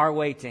our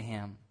way to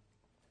Him.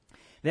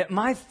 That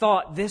my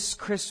thought this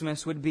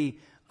Christmas would be,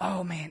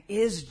 oh man,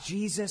 is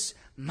Jesus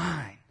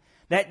mine?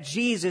 That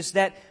Jesus,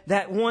 that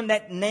one,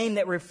 that name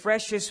that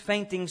refreshes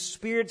fainting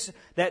spirits,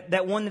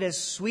 that one that is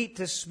sweet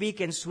to speak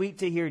and sweet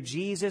to hear,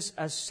 Jesus,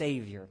 a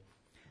Savior.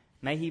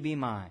 May He be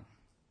mine.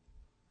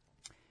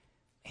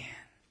 And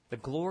the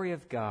glory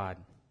of God.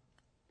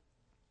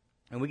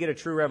 And we get a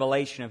true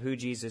revelation of who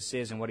Jesus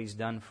is and what He's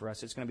done for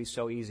us. It's going to be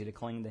so easy to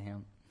cling to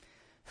Him.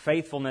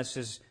 Faithfulness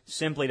is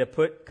simply to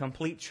put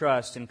complete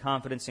trust and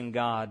confidence in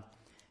God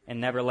and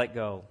never let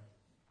go.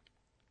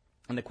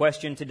 And the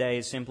question today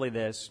is simply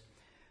this: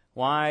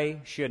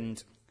 why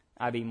shouldn't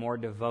I be more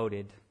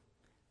devoted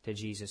to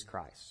Jesus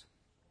Christ?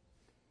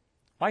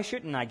 Why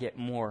shouldn't I get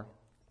more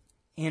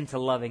into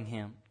loving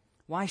Him?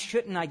 Why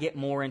shouldn't I get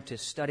more into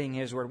studying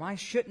His Word? Why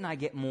shouldn't I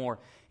get more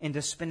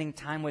into spending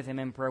time with Him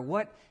in prayer?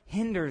 What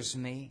hinders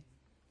me?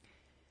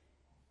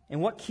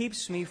 And what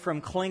keeps me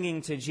from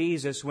clinging to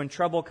Jesus when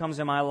trouble comes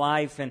in my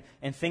life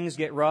and things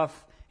get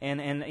rough?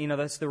 And you know,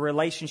 that's the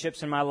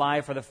relationships in my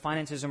life, or the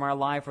finances in my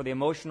life, or the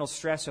emotional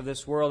stress of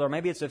this world, or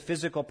maybe it's a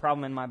physical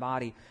problem in my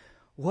body.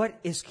 What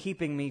is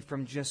keeping me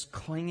from just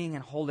clinging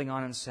and holding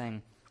on and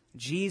saying,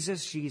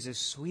 Jesus, Jesus,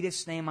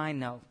 sweetest name I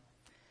know,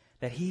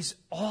 that He's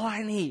all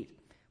I need.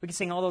 We can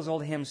sing all those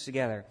old hymns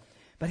together.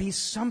 But He's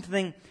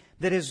something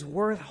that is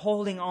worth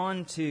holding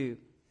on to.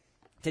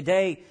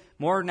 Today,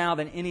 more now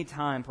than any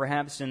time,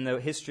 perhaps in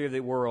the history of the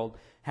world,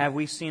 have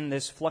we seen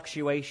this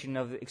fluctuation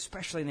of,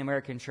 especially in the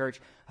American church,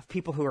 of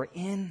people who are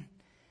in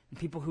and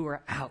people who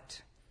are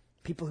out.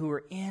 People who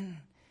are in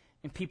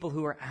and people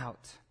who are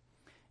out.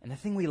 And the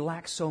thing we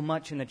lack so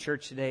much in the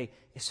church today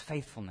is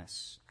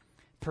faithfulness,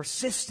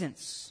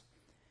 persistence,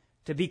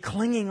 to be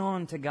clinging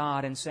on to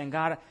God and saying,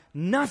 God,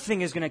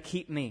 nothing is going to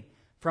keep me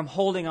from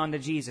holding on to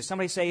Jesus.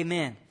 Somebody say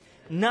amen.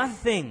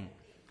 Nothing.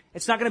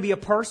 It's not going to be a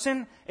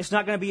person. It's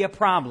not going to be a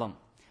problem.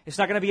 It's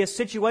not going to be a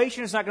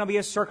situation. It's not going to be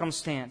a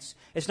circumstance.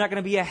 It's not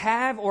going to be a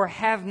have or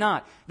have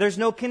not. There's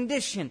no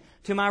condition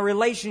to my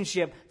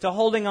relationship to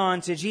holding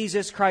on to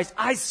Jesus Christ.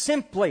 I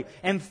simply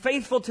am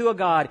faithful to a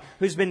God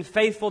who's been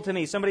faithful to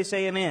me. Somebody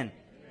say amen.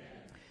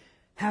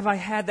 Have I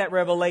had that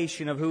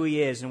revelation of who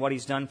He is and what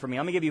He's done for me?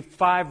 I'm going to give you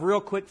 5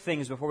 real quick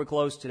things before we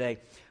close today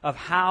of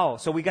how.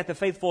 So we got the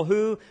faithful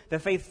who, the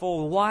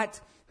faithful what,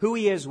 who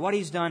He is, what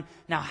He's done.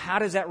 Now, how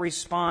does that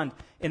respond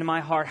in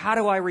my heart? How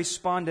do I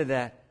respond to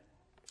that?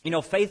 You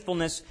know,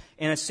 faithfulness,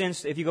 in a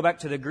sense, if you go back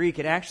to the Greek,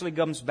 it actually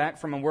comes back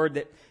from a word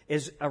that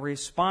is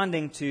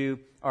responding to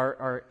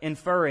or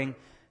inferring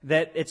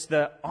that it's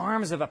the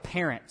arms of a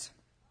parent.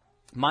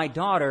 My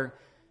daughter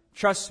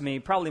trusts me,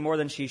 probably more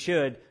than she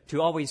should,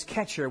 to always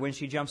catch her when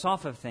she jumps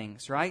off of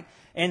things, right?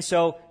 And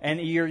so, and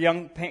you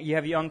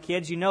have young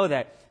kids, you know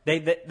that.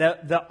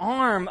 The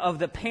arm of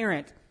the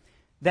parent,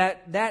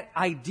 that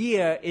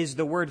idea is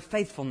the word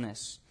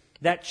faithfulness.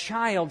 That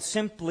child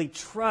simply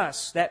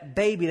trusts, that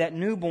baby, that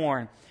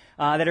newborn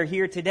that are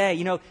here today.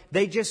 You know,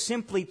 they just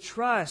simply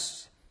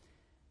trust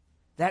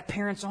that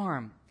parent's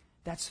arm.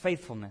 That's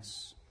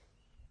faithfulness.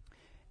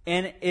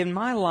 And in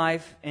my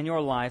life, in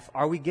your life,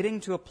 are we getting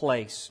to a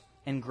place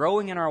and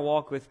growing in our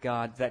walk with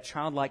God, that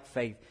childlike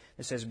faith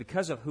that says,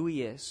 because of who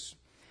He is,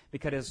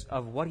 because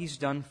of what He's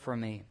done for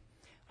me,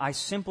 I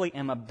simply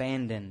am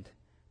abandoned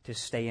to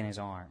stay in His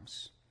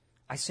arms.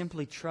 I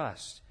simply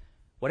trust.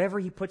 Whatever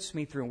He puts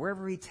me through,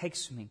 wherever He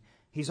takes me,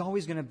 He's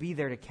always going to be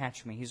there to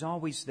catch me. He's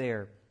always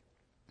there.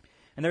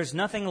 And there's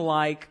nothing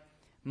like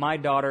my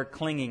daughter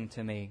clinging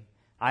to me.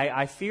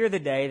 I fear the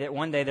day that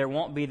one day there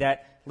won't be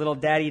that little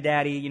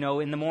daddy, you know,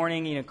 in the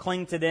morning, you know,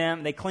 cling to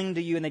them. They cling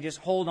to you and they just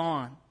hold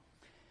on.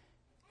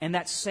 And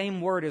that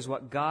same word is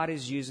what God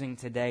is using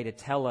today to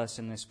tell us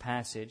in this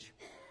passage.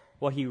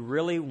 What He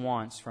really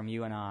wants from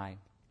you and I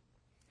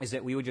is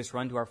that we would just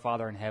run to our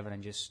Father in heaven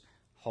and just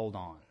hold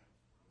on.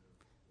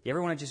 You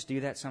ever want to just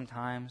do that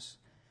sometimes?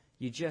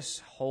 You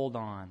just hold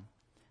on.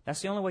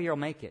 That's the only way you'll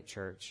make it,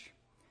 church.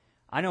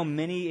 I know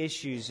many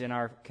issues in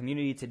our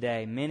community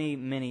today,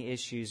 many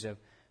issues of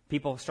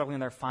people struggling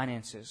with their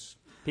finances,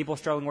 people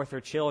struggling with their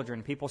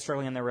children, people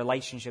struggling in their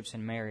relationships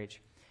and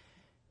marriage.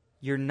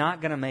 You're not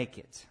going to make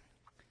it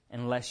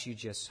unless you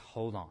just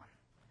hold on.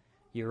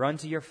 You run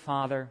to your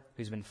Father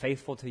who's been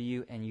faithful to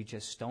you, and you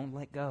just don't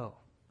let go.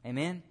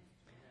 Amen?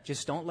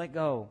 Just don't let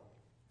go.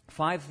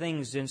 5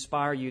 things to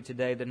inspire you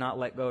today to not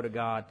let go to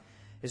God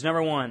is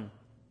number 1.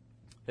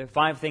 There are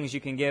 5 things you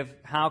can give.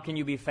 How can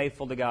you be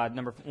faithful to God?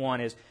 Number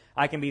 1 is,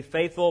 I can be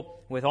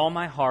faithful with all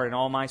my heart and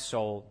all my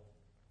soul.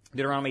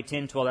 Deuteronomy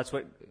 10:12, that's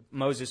what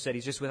Moses said.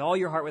 He's just with all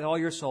your heart, with all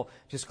your soul,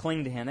 just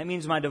cling to Him. That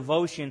means my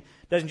devotion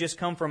doesn't just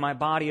come from my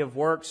body of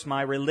works,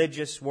 my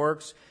religious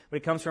works, but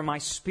it comes from my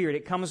spirit.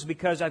 It comes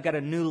because I've got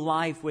a new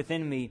life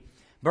within me,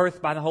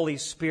 birthed by the Holy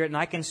Spirit, and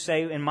I can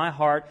say in my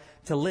heart,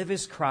 to live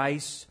is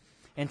Christ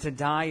and to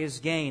die is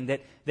gain.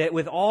 That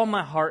with all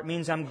my heart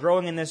means I'm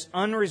growing in this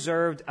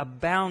unreserved,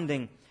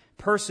 abounding,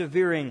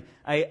 persevering,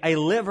 a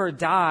live or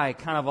die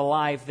kind of a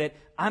life, that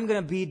I'm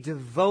going to be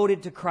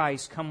devoted to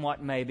Christ come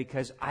what may,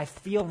 because I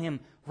feel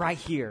Him right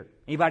here.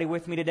 Anybody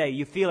with me today?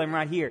 You feel Him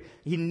right here.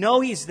 You know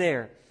He's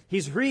there.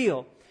 He's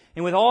real.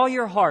 And with all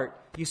your heart,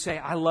 you say,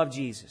 I love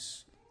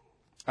Jesus.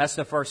 That's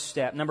the first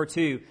step. Number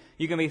 2,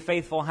 you can be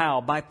faithful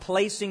how? By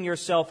placing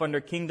yourself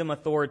under kingdom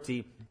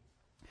authority.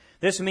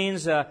 This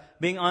means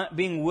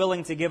being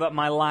willing to give up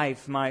my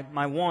life,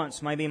 my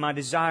wants, maybe my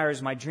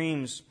desires, my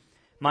dreams,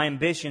 my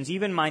ambitions,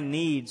 even my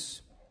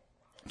needs,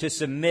 to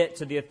submit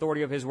to the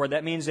authority of His Word.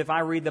 That means if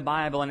I read the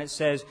Bible and it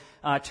says,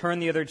 turn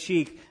the other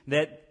cheek,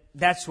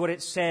 that's what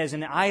it says.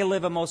 And I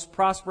live a most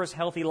prosperous,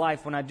 healthy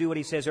life when I do what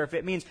He says. Or if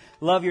it means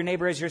love your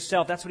neighbor as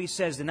yourself, that's what He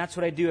says, then that's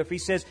what I do. If He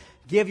says,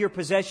 give your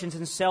possessions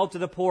and sell to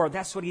the poor,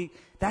 that's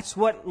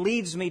what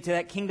leads me to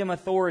that kingdom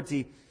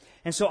authority.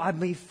 And so I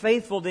be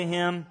faithful to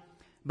Him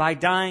by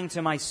dying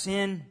to my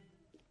sin,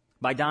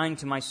 by dying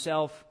to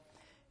myself,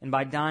 and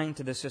by dying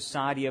to the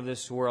society of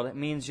this world. It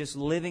means just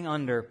living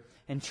under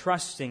and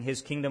trusting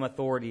His kingdom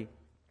authority.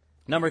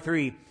 Number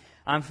 3,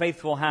 I'm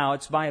faithful how?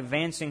 It's by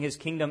advancing His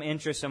kingdom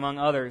interests among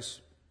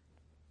others.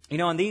 You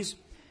know, and a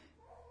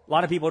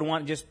lot of people would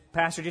want just,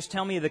 Pastor, just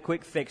tell me the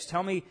quick fix.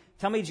 Tell me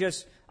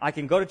just, I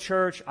can go to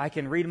church, I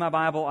can read my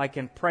Bible, I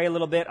can pray a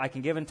little bit, I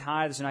can give in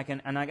tithes,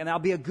 and I'll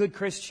be a good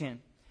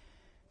Christian.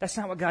 That's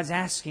not what God's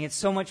asking. It's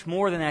so much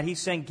more than that.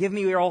 He's saying, give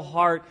me your whole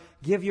heart,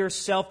 give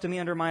yourself to me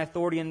under my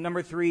authority. And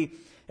number 3,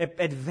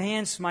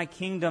 advance my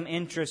kingdom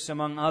interests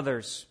among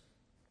others.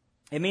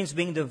 It means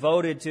being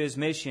devoted to His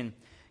mission.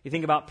 You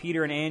think about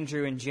Peter and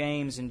Andrew and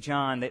James and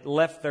John that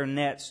left their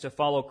nets to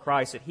follow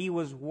Christ, that He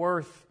was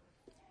worth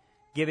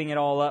giving it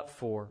all up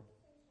for.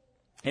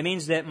 It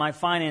means that my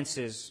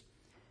finances,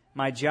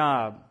 my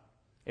job,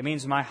 it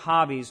means my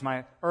hobbies,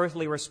 my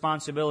earthly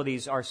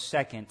responsibilities are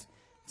second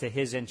to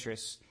His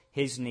interests,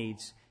 His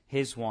needs,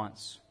 His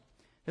wants.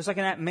 Just like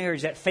in that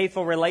marriage, that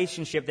faithful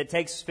relationship that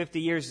takes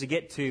 50 years to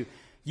get to,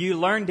 you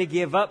learn to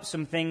give up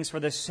some things for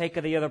the sake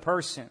of the other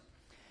person.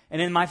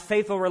 And in my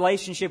faithful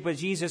relationship with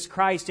Jesus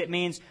Christ, it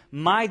means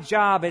my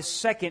job is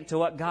second to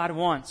what God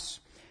wants.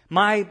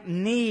 My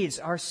needs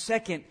are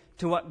second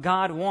to what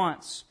God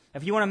wants.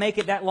 If you want to make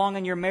it that long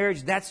in your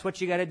marriage, that's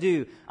what you got to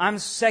do. I'm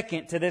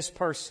second to this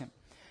person.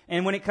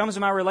 And when it comes to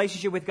my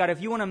relationship with God,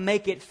 if you want to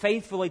make it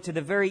faithfully to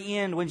the very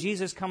end, when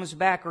Jesus comes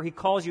back or He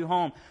calls you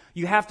home,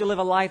 you have to live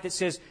a life that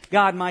says,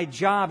 God, my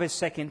job is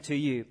second to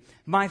You.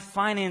 My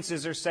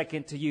finances are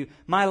second to You.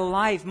 My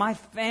life, my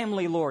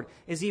family, Lord,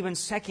 is even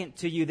second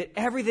to You. That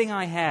everything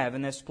I have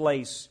in this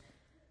place,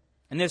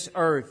 in this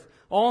earth,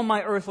 all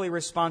my earthly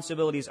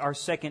responsibilities are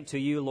second to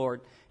You,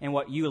 Lord, and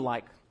what You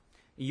like,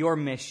 Your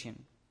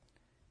mission.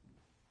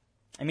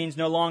 It means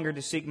no longer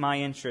to seek my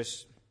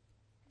interests,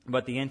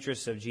 but the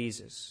interests of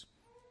Jesus.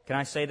 Can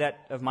I say that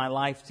of my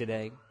life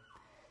today?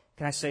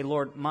 Can I say,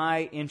 Lord,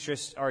 my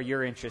interests are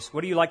Your interests?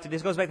 What do You like to do?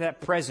 This goes back to that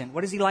present.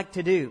 What does He like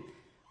to do?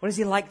 What does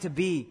He like to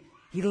be?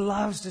 He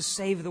loves to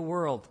save the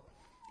world.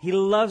 He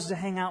loves to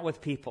hang out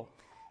with people.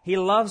 He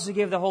loves to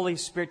give the Holy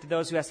Spirit to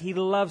those who ask. He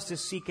loves to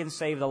seek and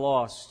save the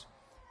lost.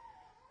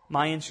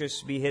 My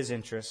interests be His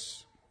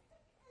interests.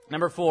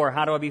 Number 4,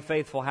 how do I be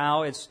faithful?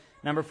 How? It's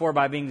number 4,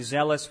 by being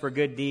zealous for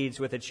good deeds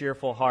with a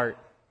cheerful heart.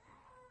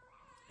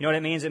 You know what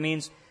it means? It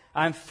means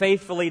I'm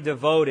faithfully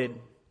devoted,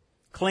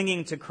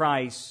 clinging to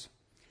Christ.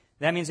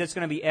 That means it's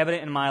going to be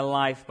evident in my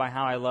life by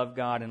how I love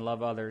God and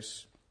love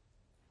others.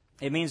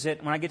 It means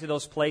that when I get to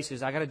those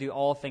places, I got to do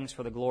all things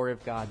for the glory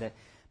of God. That,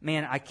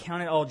 man, I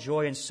count it all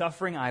joy and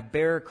suffering. I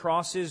bear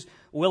crosses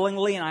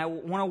willingly, and I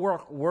want to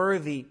work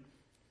worthy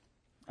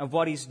of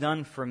what He's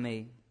done for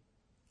me.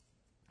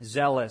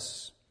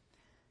 Zealous.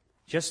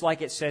 Just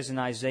like it says in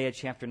Isaiah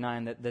chapter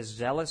 9, that the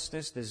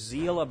zealousness, the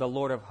zeal of the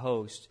Lord of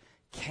hosts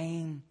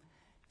came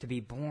to be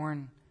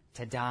born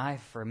to die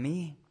for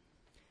me.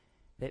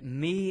 That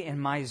me and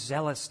my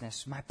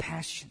zealousness, my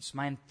passions,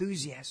 my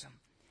enthusiasm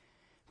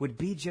would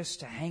be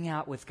just to hang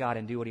out with God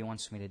and do what He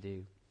wants me to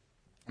do.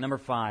 Number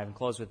 5, and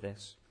close with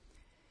this.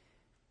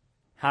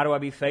 How do I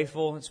be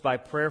faithful? It's by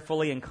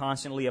prayerfully and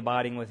constantly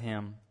abiding with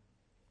Him.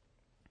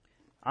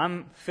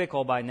 I'm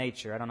fickle by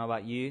nature. I don't know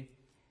about you.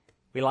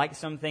 We like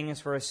some things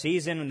for a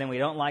season, and then we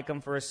don't like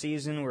them for a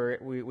season.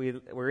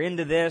 We're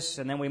into this,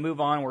 and then we move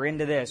on. We're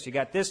into this. You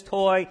got this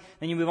toy,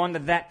 then you move on to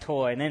that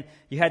toy. And then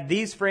you had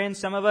these friends,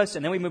 some of us,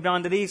 and then we moved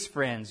on to these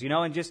friends. You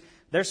know, and just,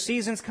 there's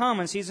seasons come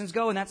and seasons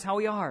go, and that's how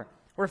we are.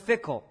 We're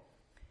fickle.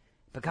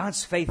 But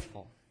God's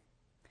faithful.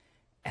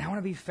 And I want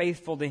to be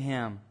faithful to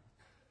Him.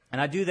 And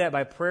I do that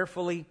by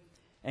prayerfully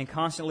and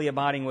constantly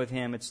abiding with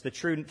Him. It's the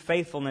true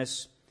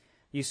faithfulness.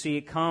 You see,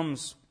 it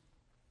comes,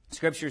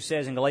 Scripture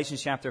says in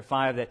Galatians chapter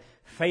 5 that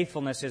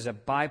faithfulness is a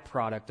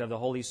byproduct of the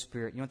Holy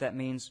Spirit. You know what that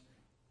means?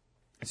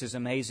 It's this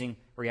amazing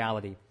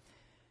reality.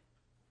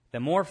 The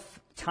more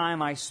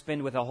time I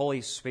spend with the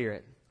Holy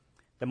Spirit,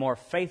 the more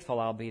faithful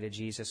I'll be to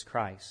Jesus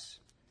Christ.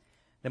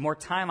 The more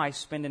time I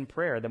spend in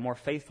prayer, the more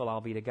faithful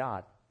I'll be to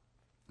God.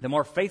 The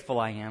more faithful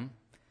I am,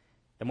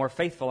 the more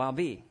faithful I'll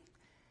be.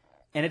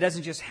 And it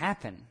doesn't just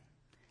happen.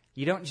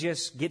 You don't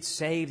just get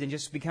saved and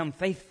just become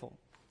faithful.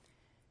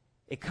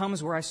 It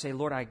comes where I say,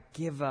 Lord, I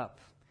give up.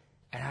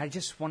 And I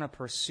just want to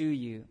pursue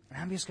You.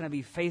 And I'm just going to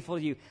be faithful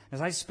to You.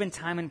 As I spend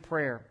time in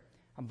prayer,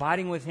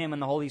 abiding with Him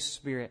and the Holy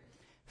Spirit,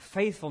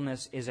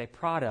 faithfulness is a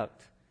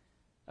product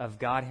of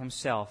God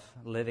Himself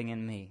living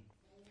in me.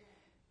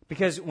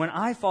 Because when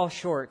I fall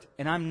short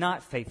and I'm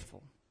not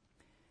faithful,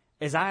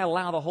 as I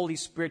allow the Holy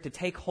Spirit to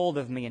take hold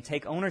of me and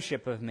take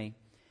ownership of me,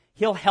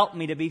 He'll help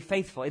me to be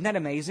faithful. Isn't that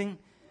amazing?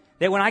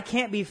 That when I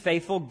can't be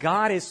faithful,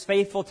 God is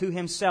faithful to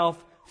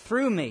Himself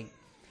through me.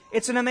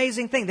 It's an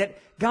amazing thing that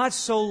God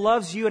so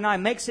loves you and I,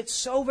 makes it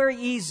so very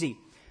easy.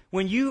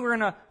 When you are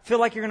going to feel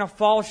like you're going to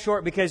fall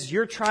short because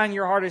you're trying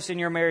your hardest in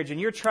your marriage and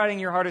you're trying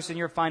your hardest in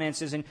your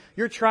finances and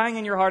you're trying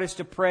in your hardest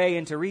to pray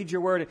and to read your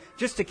Word,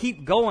 just to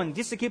keep going,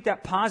 just to keep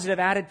that positive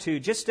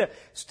attitude, just to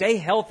stay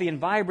healthy and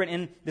vibrant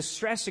in the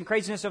stress and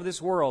craziness of this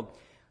world,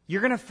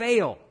 you're going to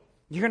fail.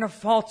 You're going to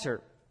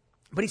falter.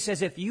 But He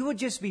says, if you would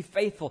just be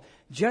faithful,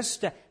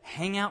 just to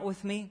hang out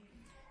with me,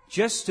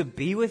 just to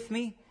be with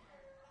me,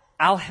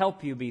 I'll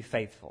help you be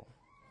faithful.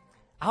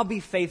 I'll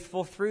be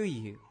faithful through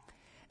you.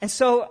 And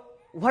so,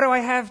 what do I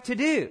have to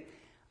do?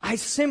 I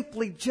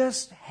simply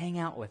just hang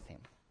out with Him.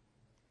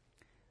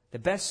 The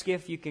best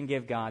gift you can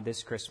give God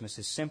this Christmas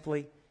is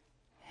simply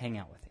hang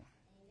out with Him.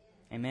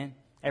 Amen?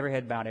 Every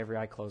head bowed, every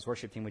eye closed.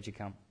 Worship team, would you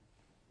come?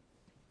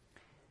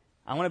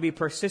 I want to be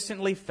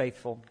persistently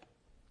faithful,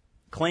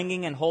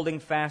 clinging and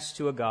holding fast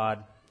to a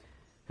God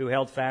who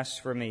held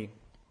fast for me.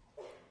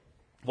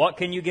 What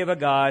can you give a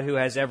God who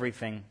has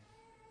everything?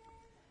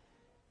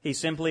 He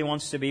simply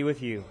wants to be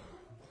with you.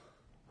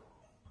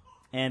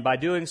 And by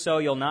doing so,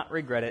 you'll not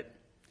regret it.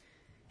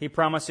 He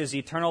promises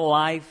eternal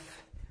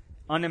life,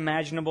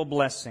 unimaginable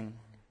blessing.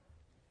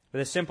 But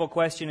the simple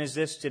question is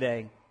this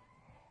today.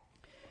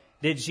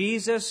 Did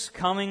Jesus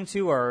coming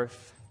to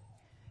earth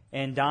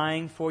and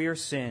dying for your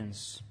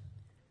sins,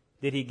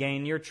 did He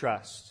gain your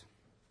trust?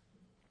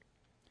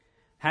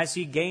 Has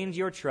He gained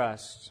your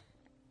trust?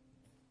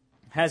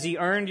 Has He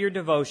earned your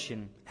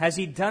devotion? Has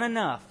He done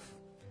enough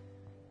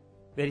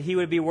that He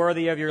would be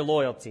worthy of your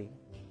loyalty?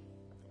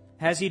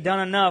 Has He done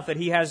enough that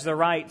He has the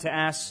right to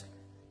ask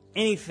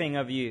anything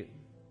of you?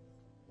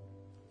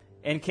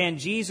 And can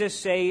Jesus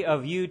say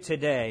of you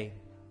today,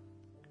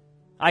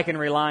 I can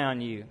rely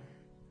on you?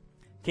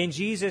 Can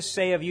Jesus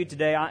say of you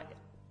today,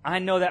 I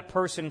know that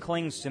person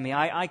clings to me.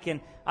 I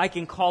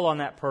can call on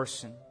that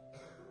person.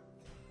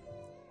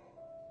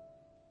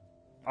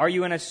 Are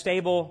you in a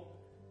stable,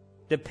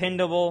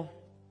 dependable,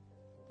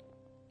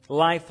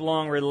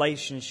 lifelong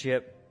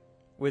relationship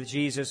with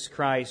Jesus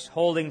Christ,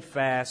 holding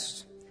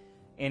fast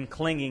and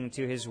clinging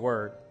to His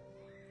Word?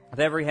 With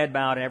every head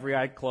bowed and every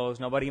eye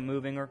closed, nobody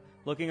moving or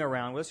looking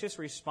around, let's just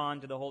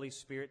respond to the Holy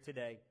Spirit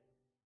today.